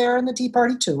females are there in the Tea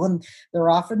Party too, and they're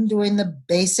often doing the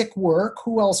basic work.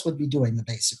 Who else would be doing the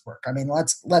basic work? I mean,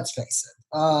 let's face it.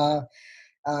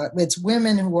 It's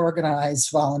women who organize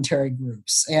voluntary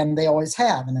groups, and they always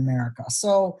have in America.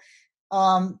 So,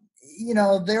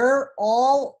 they're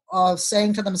all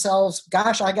saying to themselves,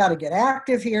 gosh, I got to get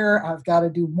active here. I've got to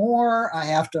do more.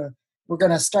 We're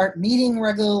going to start meeting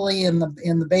regularly in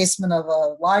the basement of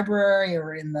a library,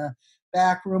 or in the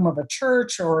back room of a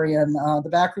church, or in the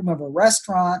back room of a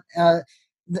restaurant.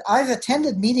 I've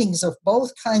attended meetings of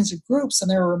both kinds of groups,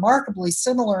 and they're remarkably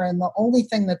similar. And the only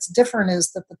thing that's different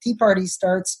is that the Tea Party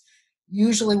starts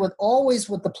usually always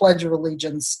with the Pledge of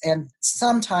Allegiance, and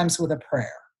sometimes with a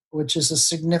prayer, which is a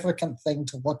significant thing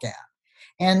to look at.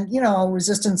 And,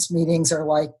 resistance meetings are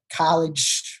like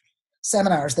college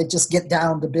seminars. They just get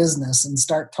down to business and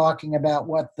start talking about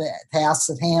what the tasks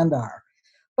at hand are.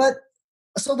 But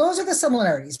so those are the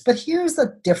similarities. But here's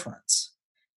the difference.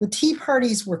 The Tea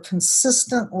Parties were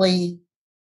consistently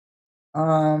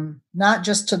not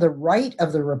just to the right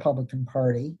of the Republican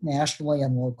Party, nationally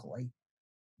and locally,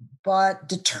 but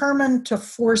determined to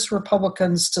force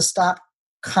Republicans to stop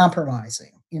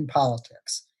compromising in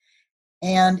politics.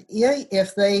 And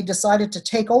if they decided to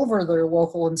take over their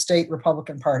local and state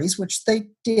Republican parties, which they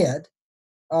did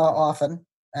often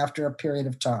after a period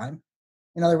of time,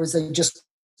 in other words, they just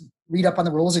read up on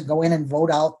the rules and go in and vote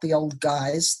out the old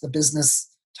guys, the business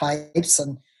types,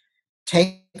 and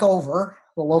take over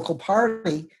the local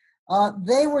party,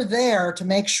 they were there to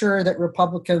make sure that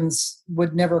Republicans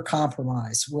would never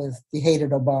compromise with the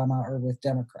hated Obama or with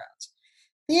Democrats.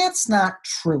 That's not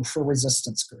true for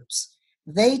resistance groups.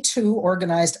 They too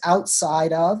organized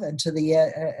outside of and to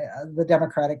the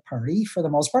Democratic Party for the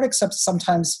most part, except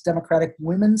sometimes Democratic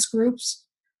women's groups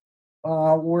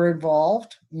were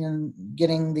involved in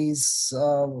getting these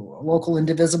local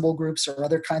indivisible groups or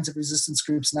other kinds of resistance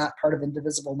groups not part of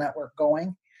Indivisible Network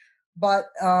going. But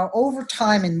over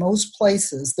time, in most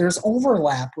places, there's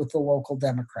overlap with the local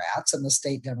Democrats and the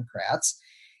state Democrats.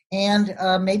 And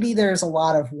maybe there's a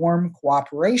lot of warm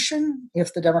cooperation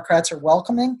if the Democrats are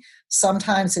welcoming.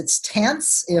 Sometimes it's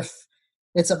tense if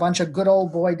it's a bunch of good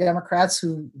old boy Democrats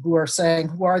who are saying,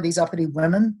 who are these uppity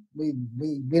women? We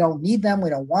don't need them. We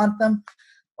don't want them.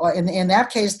 In that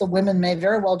case, the women may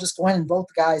very well just go in and vote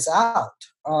the guys out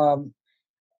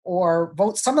or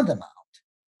vote some of them out.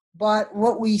 But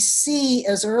what we see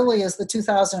as early as the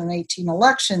 2018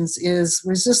 elections is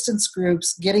resistance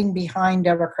groups getting behind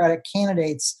Democratic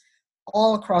candidates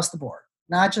all across the board,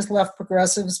 not just left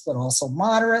progressives, but also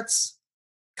moderates.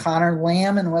 Connor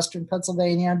Lamb in Western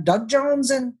Pennsylvania, Doug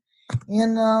Jones in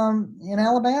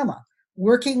Alabama,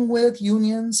 working with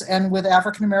unions and with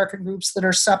African-American groups that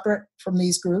are separate from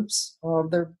these groups.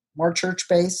 They're more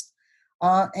church-based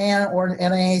or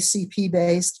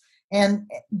NAACP-based,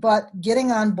 but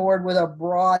getting on board with a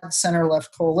broad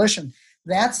center-left coalition.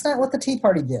 That's not what the Tea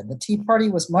Party did. The Tea Party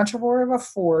was much more of a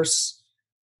force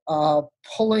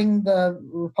pulling the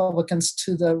Republicans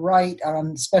to the right,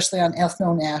 especially on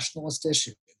ethno-nationalist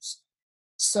issues.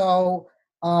 So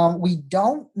we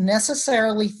don't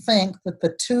necessarily think that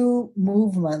the two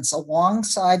movements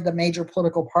alongside the major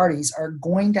political parties are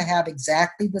going to have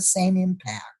exactly the same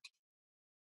impact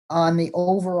on the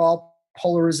overall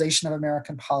polarization of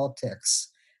American politics.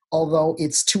 Although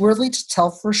it's too early to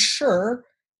tell for sure,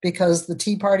 because the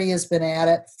Tea Party has been at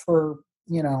it for,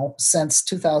 since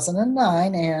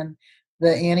 2009, and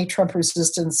the anti-Trump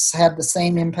resistance had the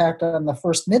same impact on the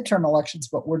first midterm elections,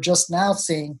 but we're just now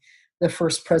seeing the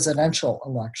first presidential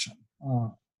election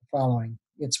following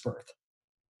its birth.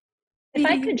 If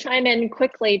I could chime in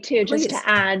quickly too, just to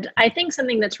add, I think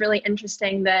something that's really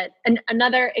interesting, that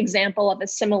another example of a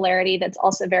similarity that's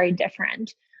also very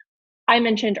different. I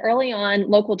mentioned early on,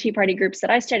 local Tea Party groups that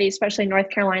I study, especially in North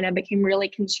Carolina, became really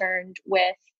concerned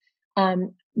with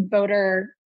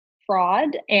voter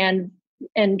fraud and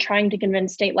trying to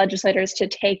convince state legislators to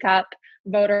take up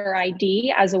voter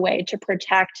ID as a way to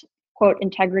protect, quote,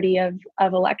 integrity of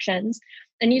elections.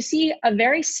 And you see a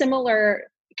very similar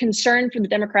concern for the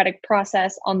democratic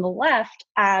process on the left,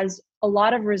 as a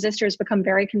lot of resistors become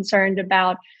very concerned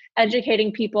about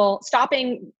educating people,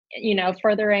 stopping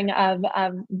furthering of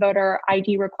voter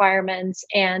ID requirements,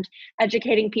 and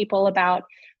educating people about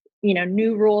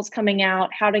new rules coming out,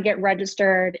 how to get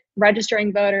registered,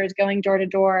 registering voters, going door to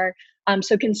door.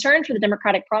 So concern for the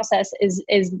democratic process is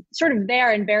sort of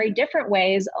there in very different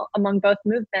ways among both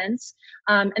movements.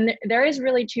 And there is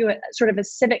really sort of a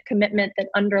civic commitment that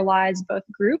underlies both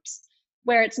groups,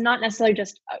 where it's not necessarily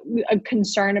just a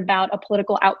concern about a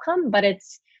political outcome, but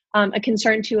it's a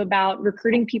concern too about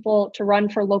recruiting people to run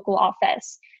for local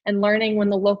office and learning when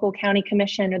the local county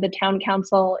commission or the town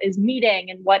council is meeting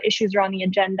and what issues are on the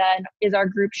agenda and is our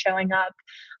group showing up.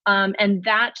 And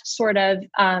that sort of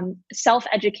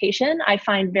self-education I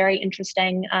find very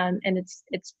interesting, and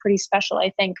it's pretty special,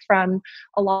 I think, from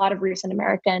a lot of recent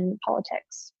American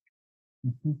politics.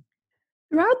 Mm-hmm.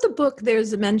 Throughout the book,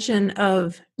 there's a mention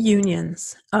of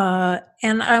unions,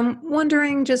 and I'm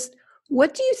wondering just,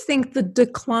 what do you think the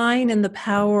decline in the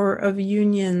power of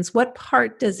unions, what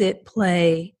part does it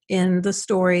play in the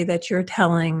story that you're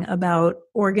telling about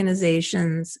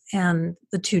organizations and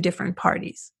the two different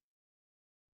parties?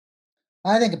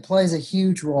 I think it plays a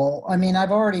huge role. I mean,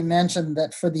 I've already mentioned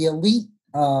that for the elite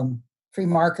free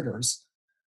marketers,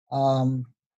 the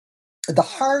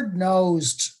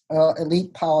hard-nosed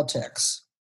elite politics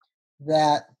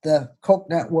that the Koch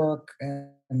network and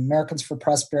Americans for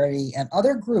Prosperity and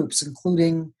other groups,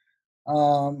 including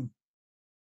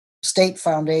state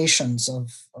foundations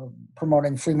of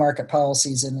promoting free market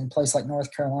policies in a place like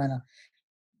North Carolina,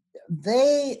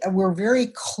 they were very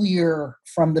clear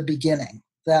from the beginning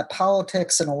that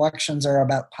politics and elections are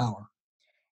about power,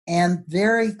 and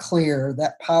very clear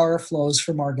that power flows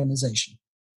from organization.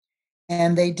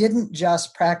 And they didn't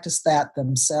just practice that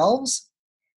themselves.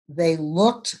 They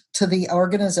looked to the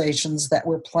organizations that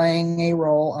were playing a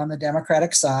role on the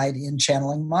Democratic side in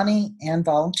channeling money and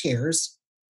volunteers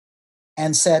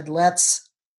and said, let's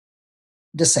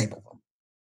disable them.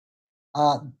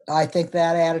 I think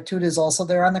that attitude is also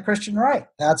there on the Christian right.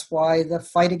 That's why the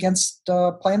fight against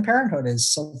Planned Parenthood is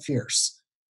so fierce.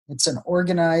 It's an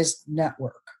organized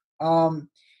network. And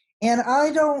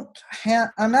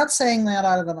I'm not saying that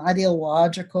out of an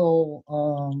ideological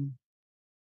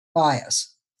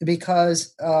bias,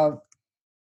 because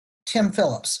Tim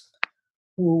Phillips,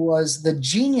 who was the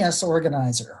genius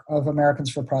organizer of Americans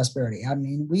for Prosperity. I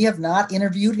mean, we have not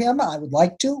interviewed him. I would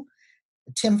like to.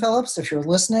 Tim Phillips, if you're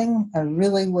listening, I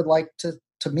really would like to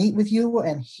meet with you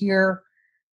and hear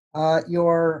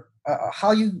your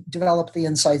how you developed the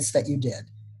insights that you did.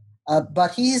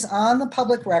 But he's on the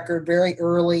public record very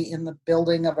early in the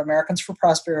building of Americans for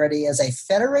Prosperity as a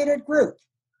federated group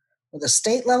with a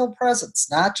state-level presence,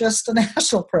 not just a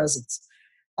national presence,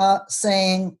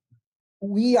 saying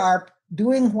we are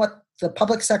doing what the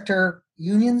public sector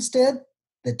unions did,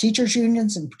 the teachers'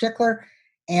 unions in particular,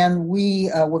 and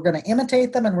we're going to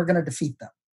imitate them and we're going to defeat them.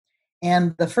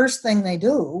 And the first thing they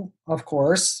do, of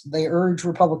course, they urge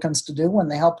Republicans to do when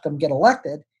they help them get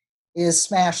elected, is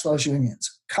smash those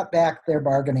unions, cut back their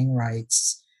bargaining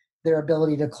rights, their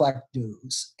ability to collect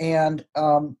dues. And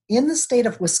in the state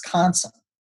of Wisconsin,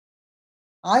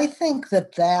 I think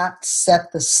that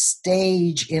set the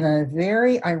stage in a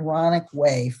very ironic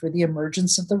way for the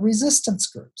emergence of the resistance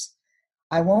groups.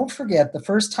 I won't forget the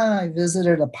first time I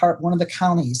visited one of the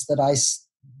counties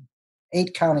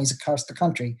 8 counties across the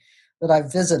country that I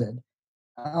visited.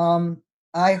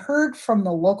 I heard from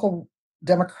the local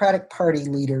Democratic Party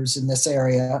leaders in this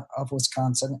area of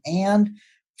Wisconsin and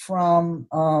from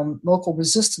local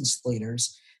resistance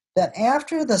leaders that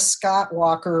after the Scott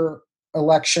Walker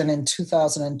election in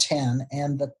 2010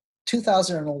 and the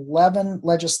 2011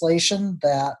 legislation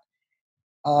that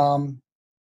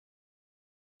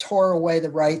tore away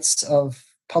the rights of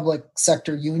public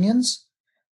sector unions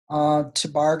to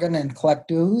bargain and collect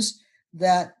dues,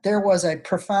 that there was a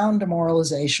profound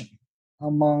demoralization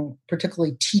among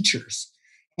particularly teachers.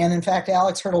 And in fact,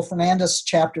 Alex Hurdle Fernandez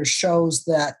chapter shows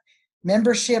that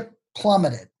membership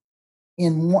plummeted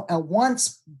in a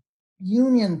once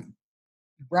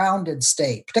union-grounded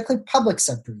state, particularly public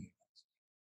sector unions,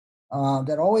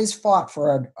 that always fought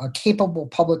for a capable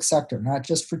public sector, not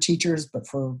just for teachers, but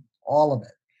for all of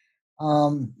it.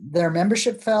 Their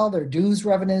membership fell, their dues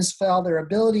revenues fell, their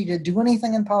ability to do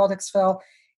anything in politics fell.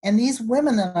 And these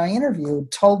women that I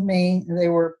interviewed told me they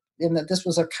were in that this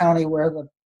was a county where the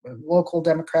local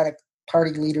Democratic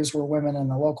Party leaders were women and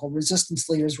the local resistance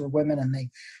leaders were women, and they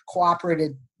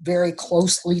cooperated very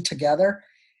closely together.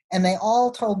 And they all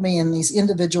told me in these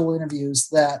individual interviews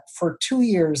that for 2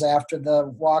 years after the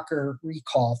Walker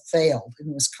recall failed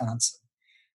in Wisconsin,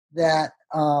 that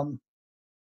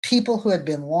people who had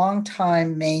been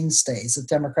longtime mainstays of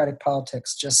Democratic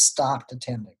politics just stopped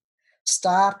attending,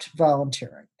 stopped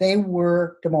volunteering. They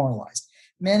were demoralized.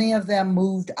 Many of them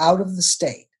moved out of the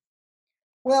state.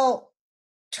 Well,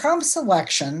 Trump's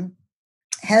election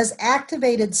has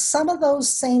activated some of those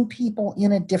same people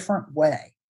in a different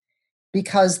way,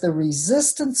 because the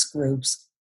resistance groups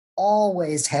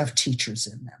always have teachers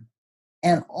in them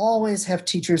and always have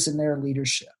teachers in their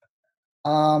leadership.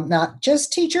 Not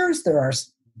just teachers, there are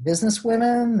business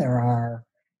women, there are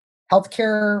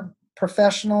healthcare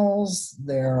professionals,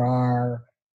 there are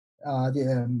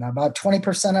about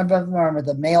 20% of them are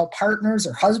the male partners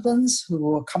or husbands who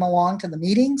will come along to the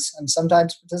meetings and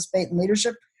sometimes participate in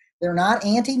leadership. They're not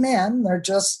anti-men, they're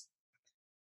just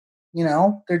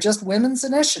women's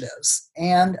initiatives.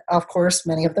 And of course,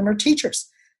 many of them are teachers.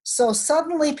 So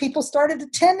suddenly people started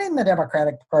attending the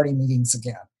Democratic Party meetings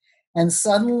again. And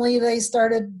suddenly they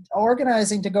started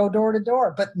organizing to go door to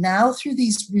door. But now through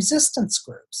these resistance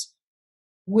groups,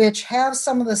 which have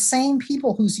some of the same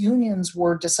people whose unions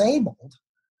were disabled,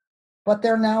 but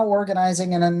they're now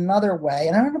organizing in another way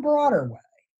and in a broader way.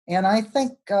 And I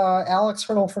think Alex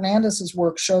Hurdle Fernandez's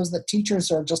work shows that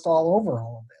teachers are just all over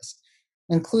all of this,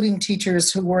 including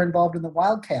teachers who were involved in the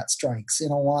wildcat strikes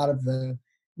in a lot of the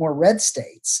more red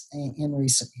states in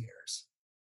recent years.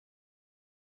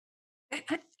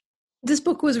 This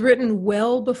book was written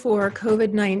well before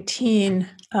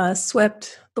COVID-19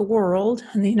 swept the world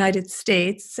and the United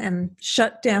States and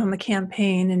shut down the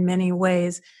campaign in many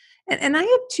ways. And I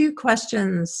have two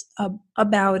questions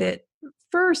about it.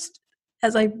 First,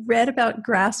 as I read about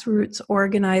grassroots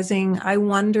organizing, I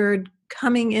wondered,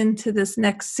 coming into this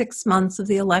next 6 months of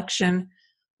the election,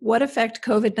 what effect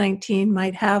COVID-19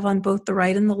 might have on both the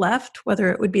right and the left,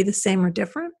 whether it would be the same or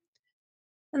different.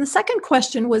 And the second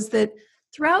question was that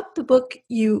throughout the book,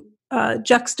 you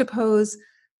juxtapose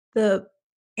the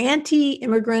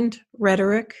anti-immigrant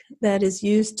rhetoric that is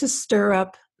used to stir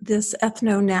up this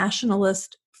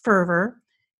ethno-nationalist fervor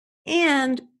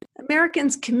and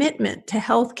Americans' commitment to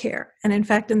healthcare. And in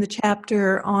fact, in the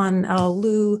chapter on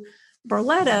Lou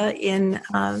Barletta in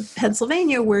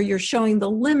Pennsylvania, where you're showing the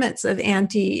limits of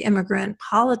anti-immigrant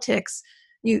politics,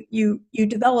 you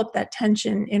develop that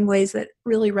tension in ways that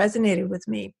really resonated with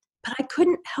me. But I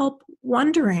couldn't help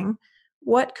wondering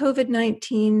what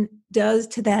COVID-19 does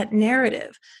to that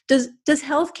narrative. Does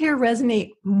healthcare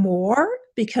resonate more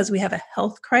because we have a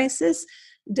health crisis?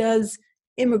 Does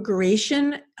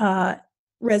immigration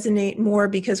resonate more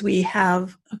because we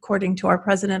have, according to our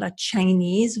president, a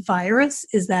Chinese virus?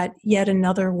 Is that yet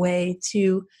another way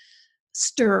to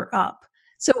stir up?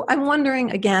 So I'm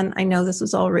wondering, again, I know this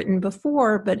was all written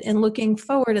before, but in looking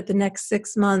forward at the next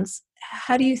 6 months,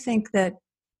 how do you think that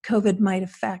COVID might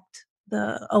affect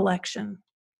the election?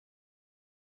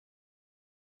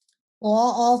 Well,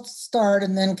 I'll start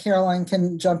and then Caroline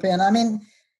can jump in. I mean,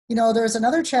 there's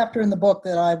another chapter in the book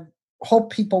that I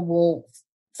hope people will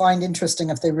find interesting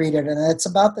if they read it, and it's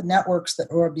about the networks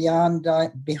that were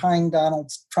behind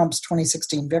Donald Trump's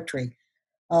 2016 victory.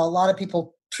 A lot of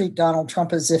people treat Donald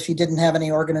Trump as if he didn't have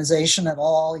any organization at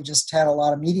all. He just had a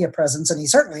lot of media presence, and he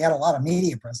certainly had a lot of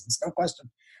media presence, no question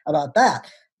about that.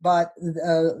 But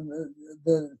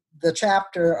the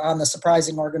chapter on the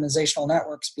surprising organizational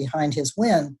networks behind his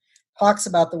win talks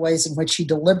about the ways in which he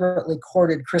deliberately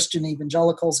courted Christian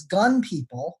evangelicals, gun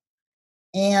people,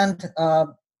 and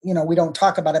we don't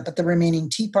talk about it, but the remaining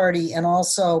Tea Party, and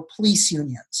also police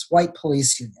unions, white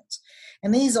police unions.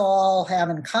 And these all have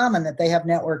in common that they have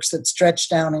networks that stretch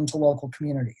down into local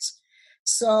communities.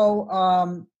 So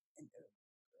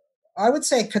I would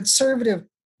say conservative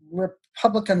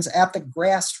Republicans at the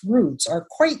grassroots are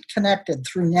quite connected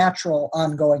through natural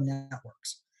ongoing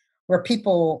networks where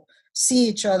people see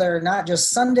each other not just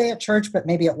Sunday at church, but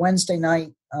maybe at Wednesday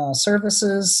night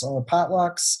services or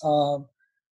potlucks.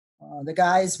 The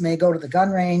guys may go to the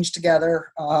gun range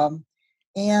together.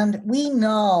 And we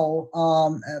know,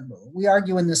 we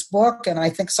argue in this book, and I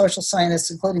think social scientists,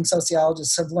 including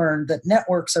sociologists, have learned that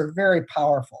networks are very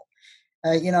powerful.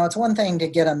 It's one thing to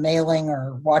get a mailing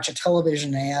or watch a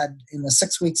television ad in the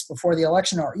 6 weeks before the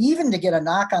election, or even to get a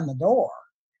knock on the door.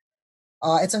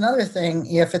 It's another thing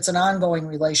if it's an ongoing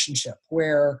relationship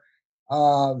where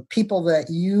people that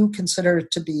you consider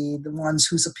to be the ones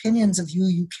whose opinions of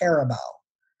you care about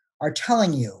are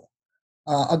telling you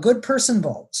a good person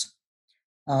votes.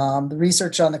 The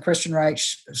research on the Christian right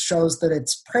shows that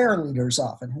it's prayer leaders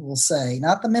often who will say,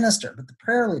 not the minister, but the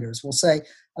prayer leaders will say,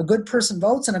 a good person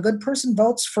votes, and a good person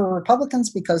votes for Republicans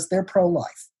because they're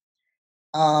pro-life.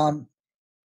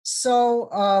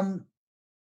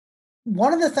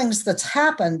 One of the things that's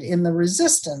happened in the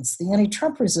resistance, the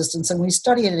anti-Trump resistance, and we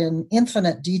study it in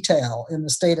infinite detail in the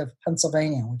state of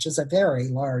Pennsylvania, which is a very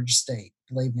large state,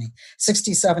 believe me,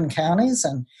 67 counties,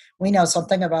 and we know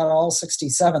something about all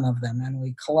 67 of them, and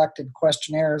we collected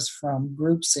questionnaires from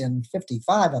groups in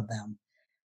 55 of them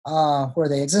where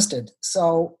they existed.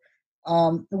 So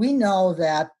we know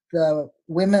that the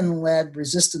women-led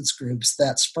resistance groups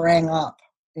that sprang up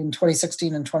in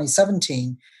 2016 and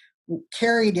 2017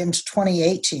 carried into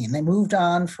 2018. They moved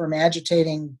on from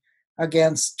agitating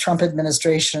against Trump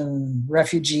administration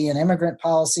refugee and immigrant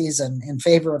policies and in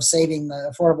favor of saving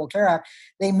the Affordable Care Act.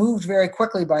 They moved very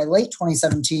quickly by late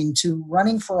 2017 to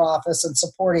running for office and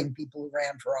supporting people who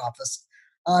ran for office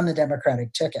on the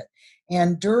Democratic ticket.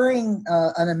 And during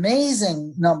an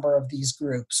amazing number of these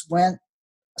groups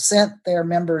sent their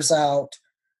members out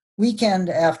weekend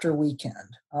after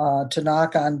weekend to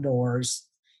knock on doors,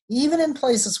 even in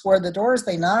places where the doors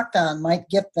they knocked on might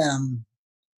get them,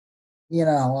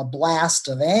 a blast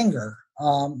of anger.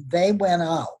 They went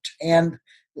out. And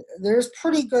there's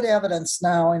pretty good evidence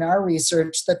now in our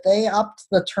research that they upped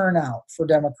the turnout for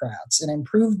Democrats and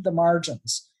improved the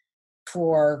margins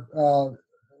for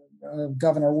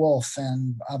Governor Wolf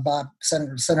and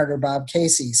Senator Bob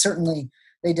Casey. Certainly,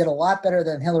 they did a lot better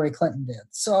than Hillary Clinton did.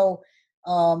 So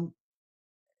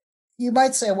you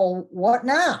might say, well, what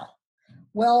now?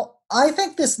 Well, I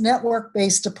think this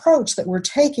network-based approach that we're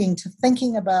taking to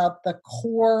thinking about the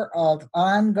core of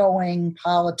ongoing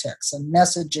politics and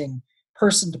messaging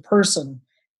person to person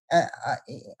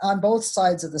on both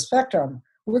sides of the spectrum,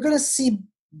 we're going to see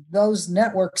those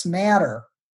networks matter,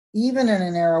 even in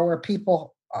an era where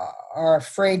people are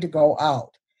afraid to go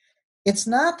out. It's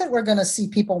not that we're going to see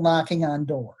people knocking on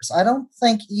doors. I don't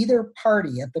think either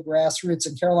party at the grassroots,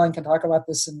 and Caroline can talk about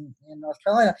this in North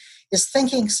Carolina, is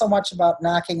thinking so much about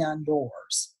knocking on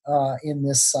doors in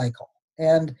this cycle.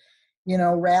 And,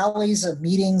 rallies and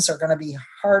meetings are going to be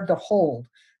hard to hold.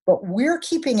 But we're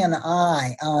keeping an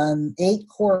eye on 8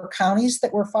 core counties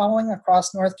that we're following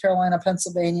across North Carolina,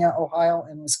 Pennsylvania, Ohio,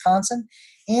 and Wisconsin.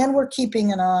 And we're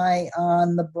keeping an eye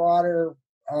on the broader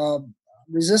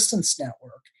resistance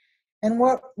network. And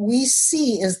what we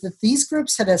see is that these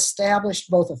groups had established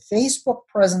both a Facebook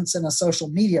presence and a social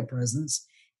media presence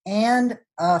and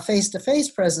a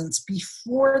face-to-face presence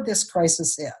before this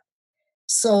crisis hit.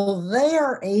 So they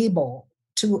are able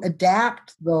to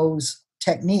adapt those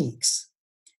techniques.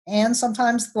 And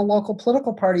sometimes the local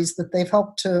political parties that they've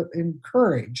helped to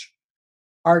encourage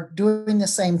are doing the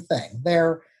same thing.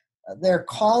 They're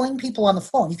calling people on the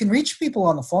phone. You can reach people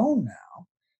on the phone now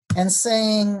and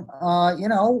saying,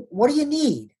 what do you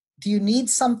need? Do you need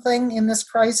something in this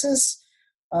crisis?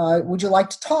 Would you like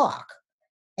to talk?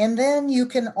 And then you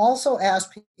can also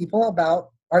ask people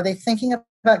are they thinking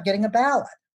about getting a ballot,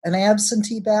 an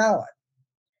absentee ballot?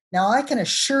 Now, I can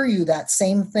assure you that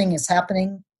same thing is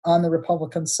happening on the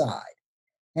Republican side.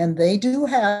 And they do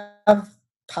have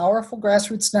powerful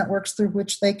grassroots networks through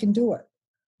which they can do it.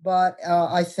 But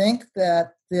I think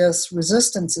that this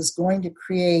resistance is going to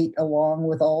create, along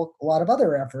with a lot of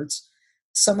other efforts,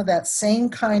 some of that same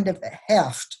kind of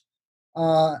heft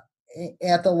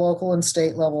at the local and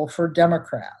state level for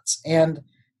Democrats. And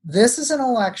this is an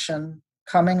election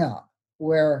coming up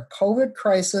where COVID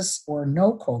crisis or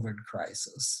no COVID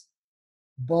crisis,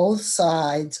 both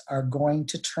sides are going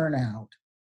to turn out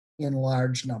in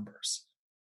large numbers.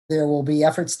 There will be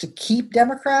efforts to keep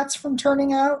Democrats from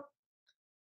turning out.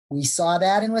 We saw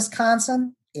that in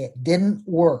Wisconsin. It didn't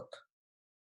work.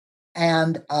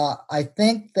 And I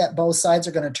think that both sides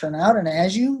are going to turn out. And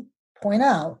as you point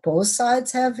out, both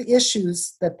sides have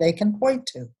issues that they can point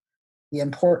to. The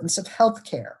importance of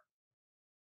healthcare,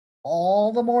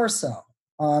 all the more so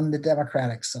on the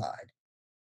Democratic side.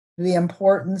 The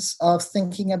importance of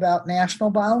thinking about national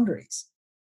boundaries.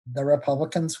 The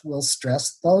Republicans will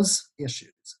stress those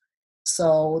issues.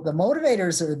 So the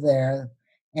motivators are there,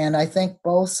 and I think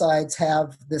both sides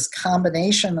have this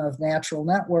combination of natural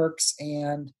networks,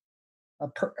 and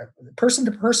person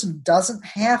to person doesn't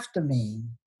have to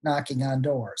mean knocking on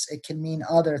doors. It can mean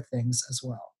other things as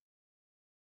well.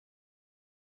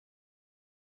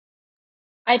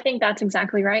 I think that's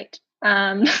exactly right.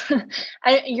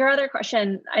 Your other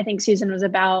question, I think, Susan, was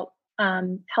about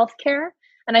healthcare.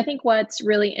 And I think what's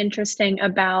really interesting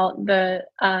about the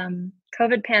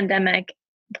COVID pandemic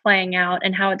playing out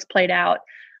and how it's played out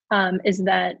is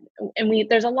that, and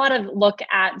there's a lot of look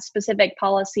at specific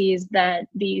policies that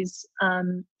these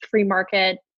free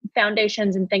market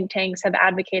foundations and think tanks have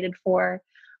advocated for.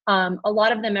 A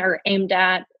lot of them are aimed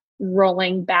at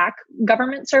rolling back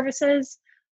government services,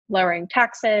 lowering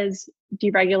taxes,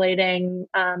 deregulating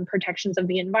protections of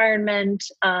the environment,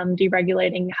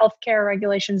 deregulating healthcare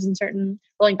regulations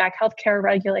rolling back healthcare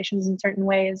regulations in certain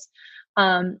ways.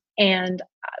 And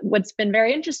what's been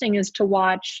very interesting is to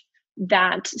watch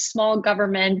that small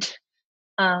government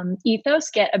ethos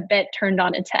get a bit turned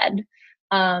on its head.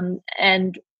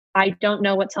 And I don't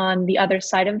know what's on the other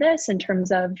side of this in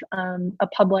terms of a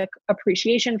public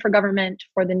appreciation for government,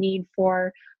 for the need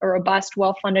for a robust,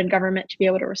 well-funded government to be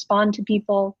able to respond to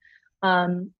people.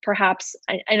 Perhaps,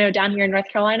 I know down here in North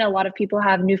Carolina, a lot of people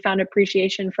have newfound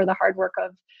appreciation for the hard work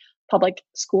of public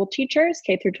school teachers,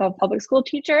 K through 12 public school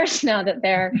teachers, now that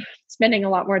they're spending a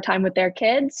lot more time with their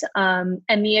kids, and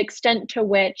the extent to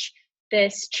which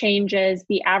this changes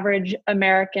the average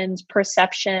American's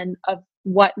perception of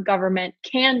what government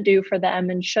can do for them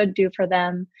and should do for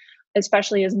them,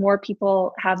 especially as more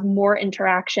people have more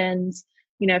interactions.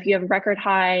 You know, if you have record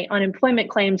high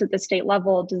unemployment claims at the state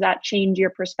level, does that change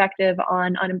your perspective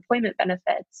on unemployment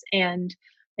benefits and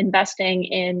investing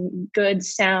in good,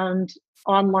 sound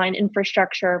online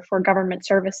infrastructure for government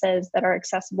services that are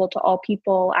accessible to all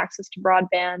people, access to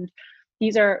broadband?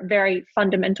 These are very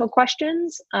fundamental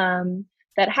questions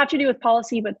that have to do with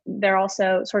policy, but they're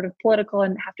also sort of political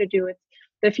and have to do with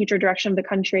the future direction of the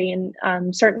country.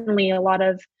 And certainly a lot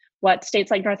of what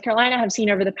states like North Carolina have seen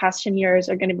over the past 10 years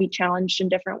are going to be challenged in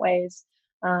different ways.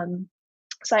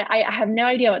 So I have no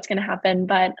idea what's going to happen,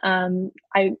 but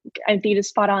I think it's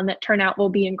spot on that turnout will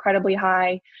be incredibly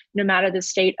high no matter the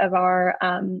state of our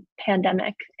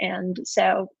pandemic. And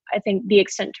so I think the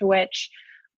extent to which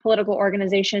political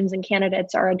organizations and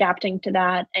candidates are adapting to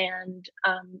that and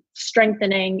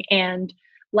strengthening and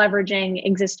leveraging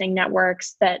existing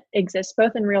networks that exist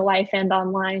both in real life and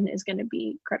online is going to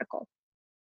be critical.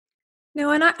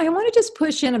 No, and I want to just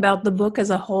push in about the book as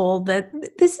a whole, that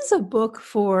this is a book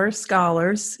for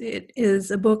scholars. It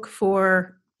is a book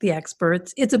for the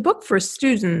experts. It's a book for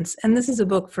students, and this is a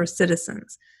book for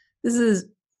citizens. This is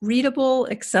readable,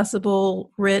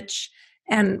 accessible, rich,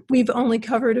 and we've only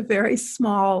covered a very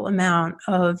small amount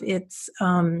of its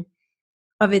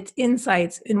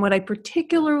insights. And what I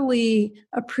particularly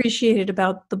appreciated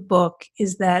about the book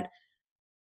is that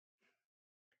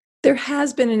there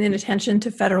has been an inattention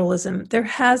to federalism. There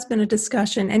has been a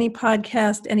discussion. Any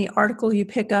podcast, any article you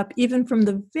pick up, even from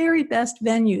the very best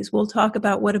venues, will talk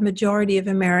about what a majority of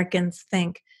Americans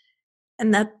think.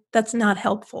 And that's not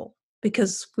helpful,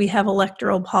 because we have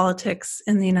electoral politics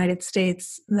in the United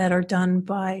States that are done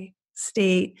by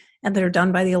state and that are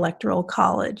done by the Electoral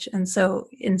College. And so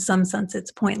in some sense,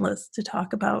 it's pointless to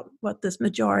talk about what this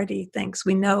majority thinks.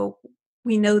 We know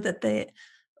that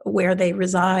where they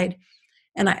reside.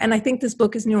 And I think this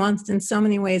book is nuanced in so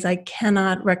many ways. I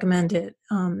cannot recommend it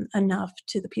enough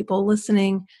to the people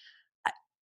listening.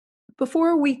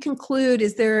 Before we conclude,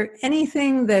 is there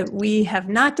anything that we have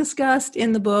not discussed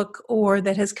in the book or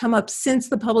that has come up since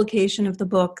the publication of the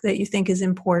book that you think is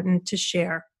important to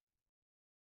share?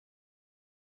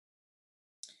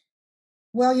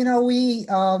 Well, we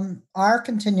are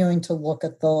continuing to look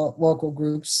at the local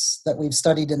groups that we've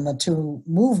studied in the two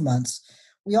movements.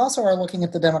 We also are looking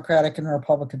at the Democratic and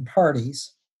Republican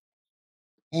parties.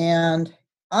 And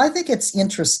I think it's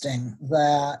interesting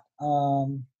that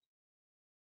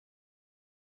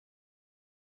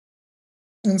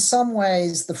in some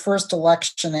ways, the first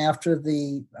election after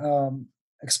the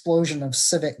explosion of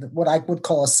what I would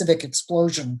call a civic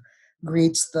explosion,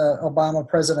 greets the Obama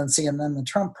presidency and then the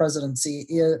Trump presidency.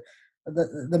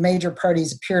 The major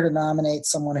parties appear to nominate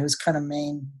someone who's kind of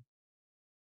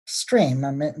extreme,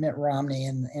 Mitt Romney.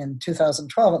 In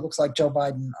 2012, it looks like Joe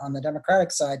Biden on the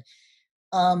Democratic side.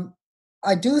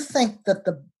 I do think that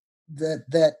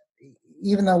that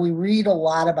even though we read a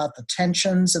lot about the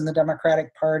tensions in the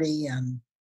Democratic Party and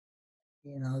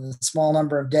the small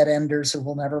number of dead enders who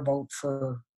will never vote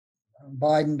for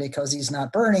Biden because he's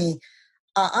not Bernie,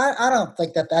 I don't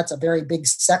think that that's a very big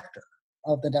sector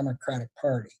of the Democratic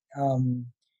Party.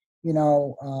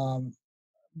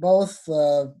 Both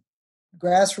the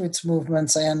grassroots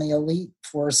movements and the elite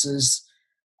forces,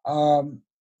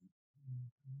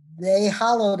 they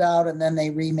hollowed out and then they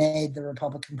remade the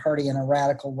Republican Party in a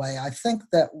radical way. I think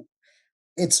that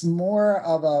it's more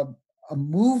of a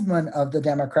movement of the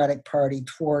Democratic Party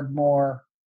toward more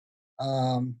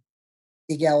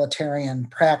egalitarian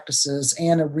practices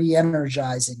and a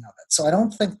re-energizing of it. So I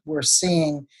don't think we're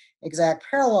seeing exact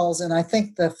parallels. And I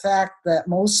think the fact that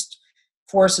most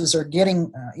forces are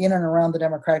getting in and around the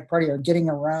Democratic Party are getting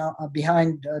around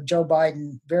behind Joe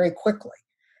Biden very quickly,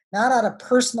 not out of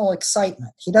personal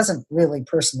excitement. He doesn't really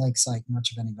personally excite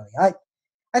much of anybody.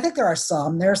 I think there are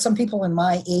some people in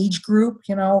my age group,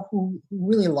 who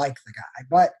really like the guy,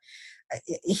 but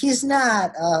he's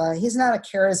not a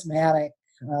charismatic.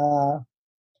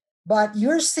 But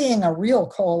you're seeing a real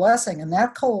coalescing, and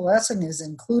that coalescing is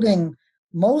including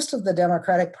most of the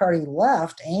Democratic Party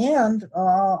left and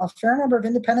a fair number of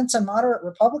independents and moderate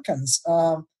Republicans.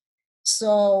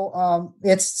 So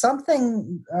it's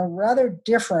something rather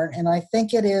different, and I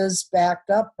think it is backed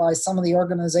up by some of the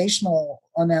organizational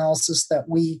analysis that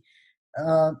we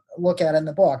look at in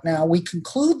the book. Now, we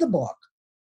conclude the book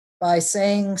by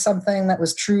saying something that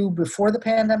was true before the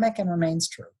pandemic and remains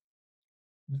true.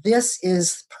 This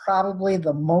is probably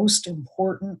the most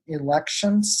important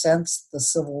election since the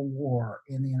Civil War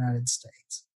in the United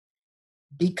States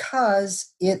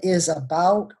because it is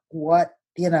about what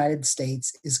the United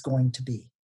States is going to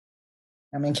be.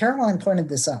 I mean, Caroline pointed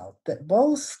this out, that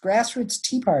both grassroots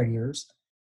Tea Partiers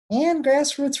and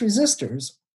grassroots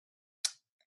resistors,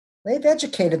 they've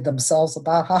educated themselves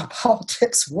about how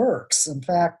politics works. In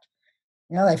fact,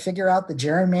 they figure out the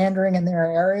gerrymandering in their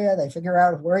area. They figure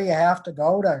out where you have to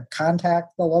go to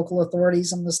contact the local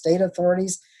authorities and the state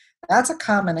authorities. That's a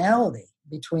commonality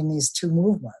between these two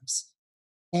movements.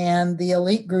 And the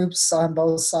elite groups on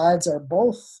both sides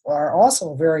are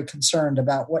also very concerned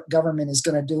about what government is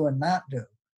going to do and not do.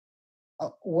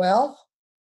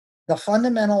 The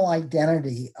fundamental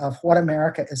identity of what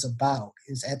America is about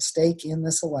is at stake in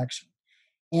this election.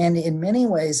 And in many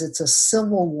ways, it's a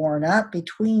civil war, not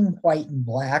between white and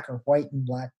black or white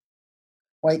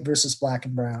versus black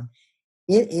and brown.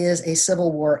 It is a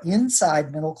civil war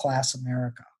inside middle-class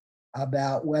America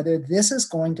about whether this is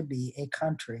going to be a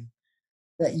country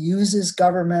that uses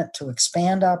government to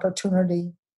expand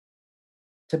opportunity,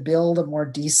 to build a more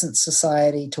decent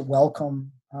society, to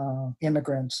welcome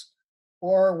immigrants,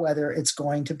 or whether it's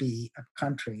going to be a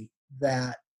country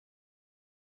that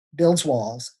builds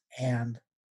walls and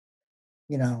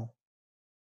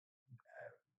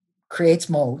creates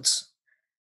moats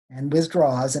and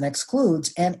withdraws and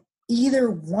excludes. And either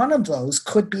one of those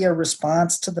could be a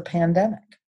response to the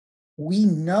pandemic. We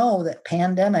know that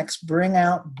pandemics bring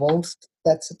out both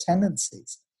sets of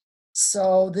tendencies.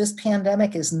 So this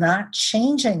pandemic is not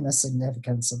changing the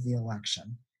significance of the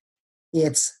election.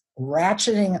 It's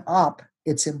ratcheting up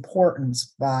its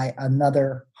importance by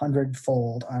another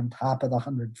 100-fold on top of the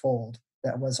 100-fold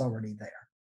that was already there.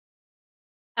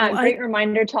 Great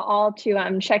reminder to all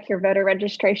to check your voter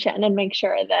registration and make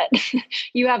sure that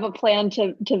you have a plan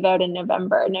to vote in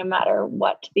November, no matter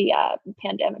what the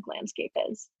pandemic landscape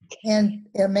is. And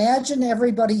imagine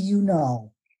everybody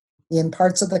in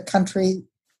parts of the country,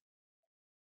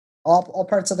 all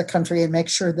parts of the country, and make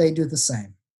sure they do the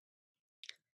same.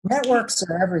 Networks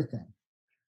are everything.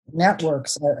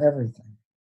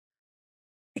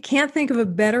 I can't think of a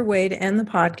better way to end the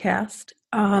podcast.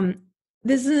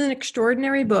 This is an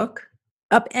extraordinary book,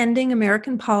 Upending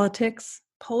American Politics,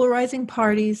 Polarizing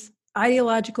Parties,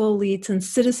 Ideological Elites, and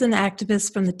Citizen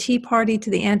Activists from the Tea Party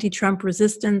to the Anti-Trump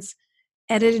Resistance,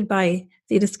 edited by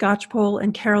Theda Skocpol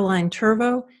and Caroline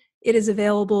Tervo. It is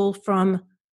available from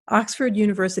Oxford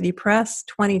University Press,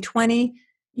 2020.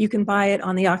 You can buy it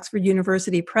on the Oxford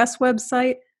University Press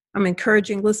website. I'm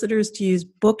encouraging listeners to use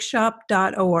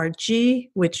bookshop.org,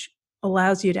 which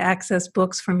allows you to access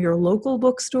books from your local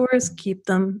bookstores, keep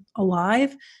them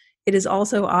alive. It is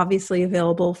also obviously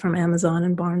available from Amazon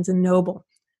and Barnes & Noble.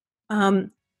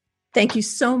 Thank you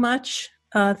so much,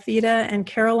 Theda and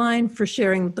Caroline, for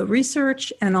sharing the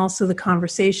research and also the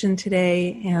conversation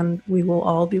today, and we will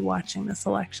all be watching this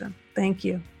election. Thank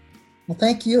you. Well,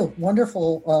 thank you.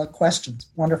 Wonderful questions.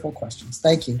 Wonderful questions.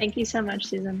 Thank you. Thank you so much,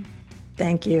 Susan.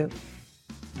 Thank you.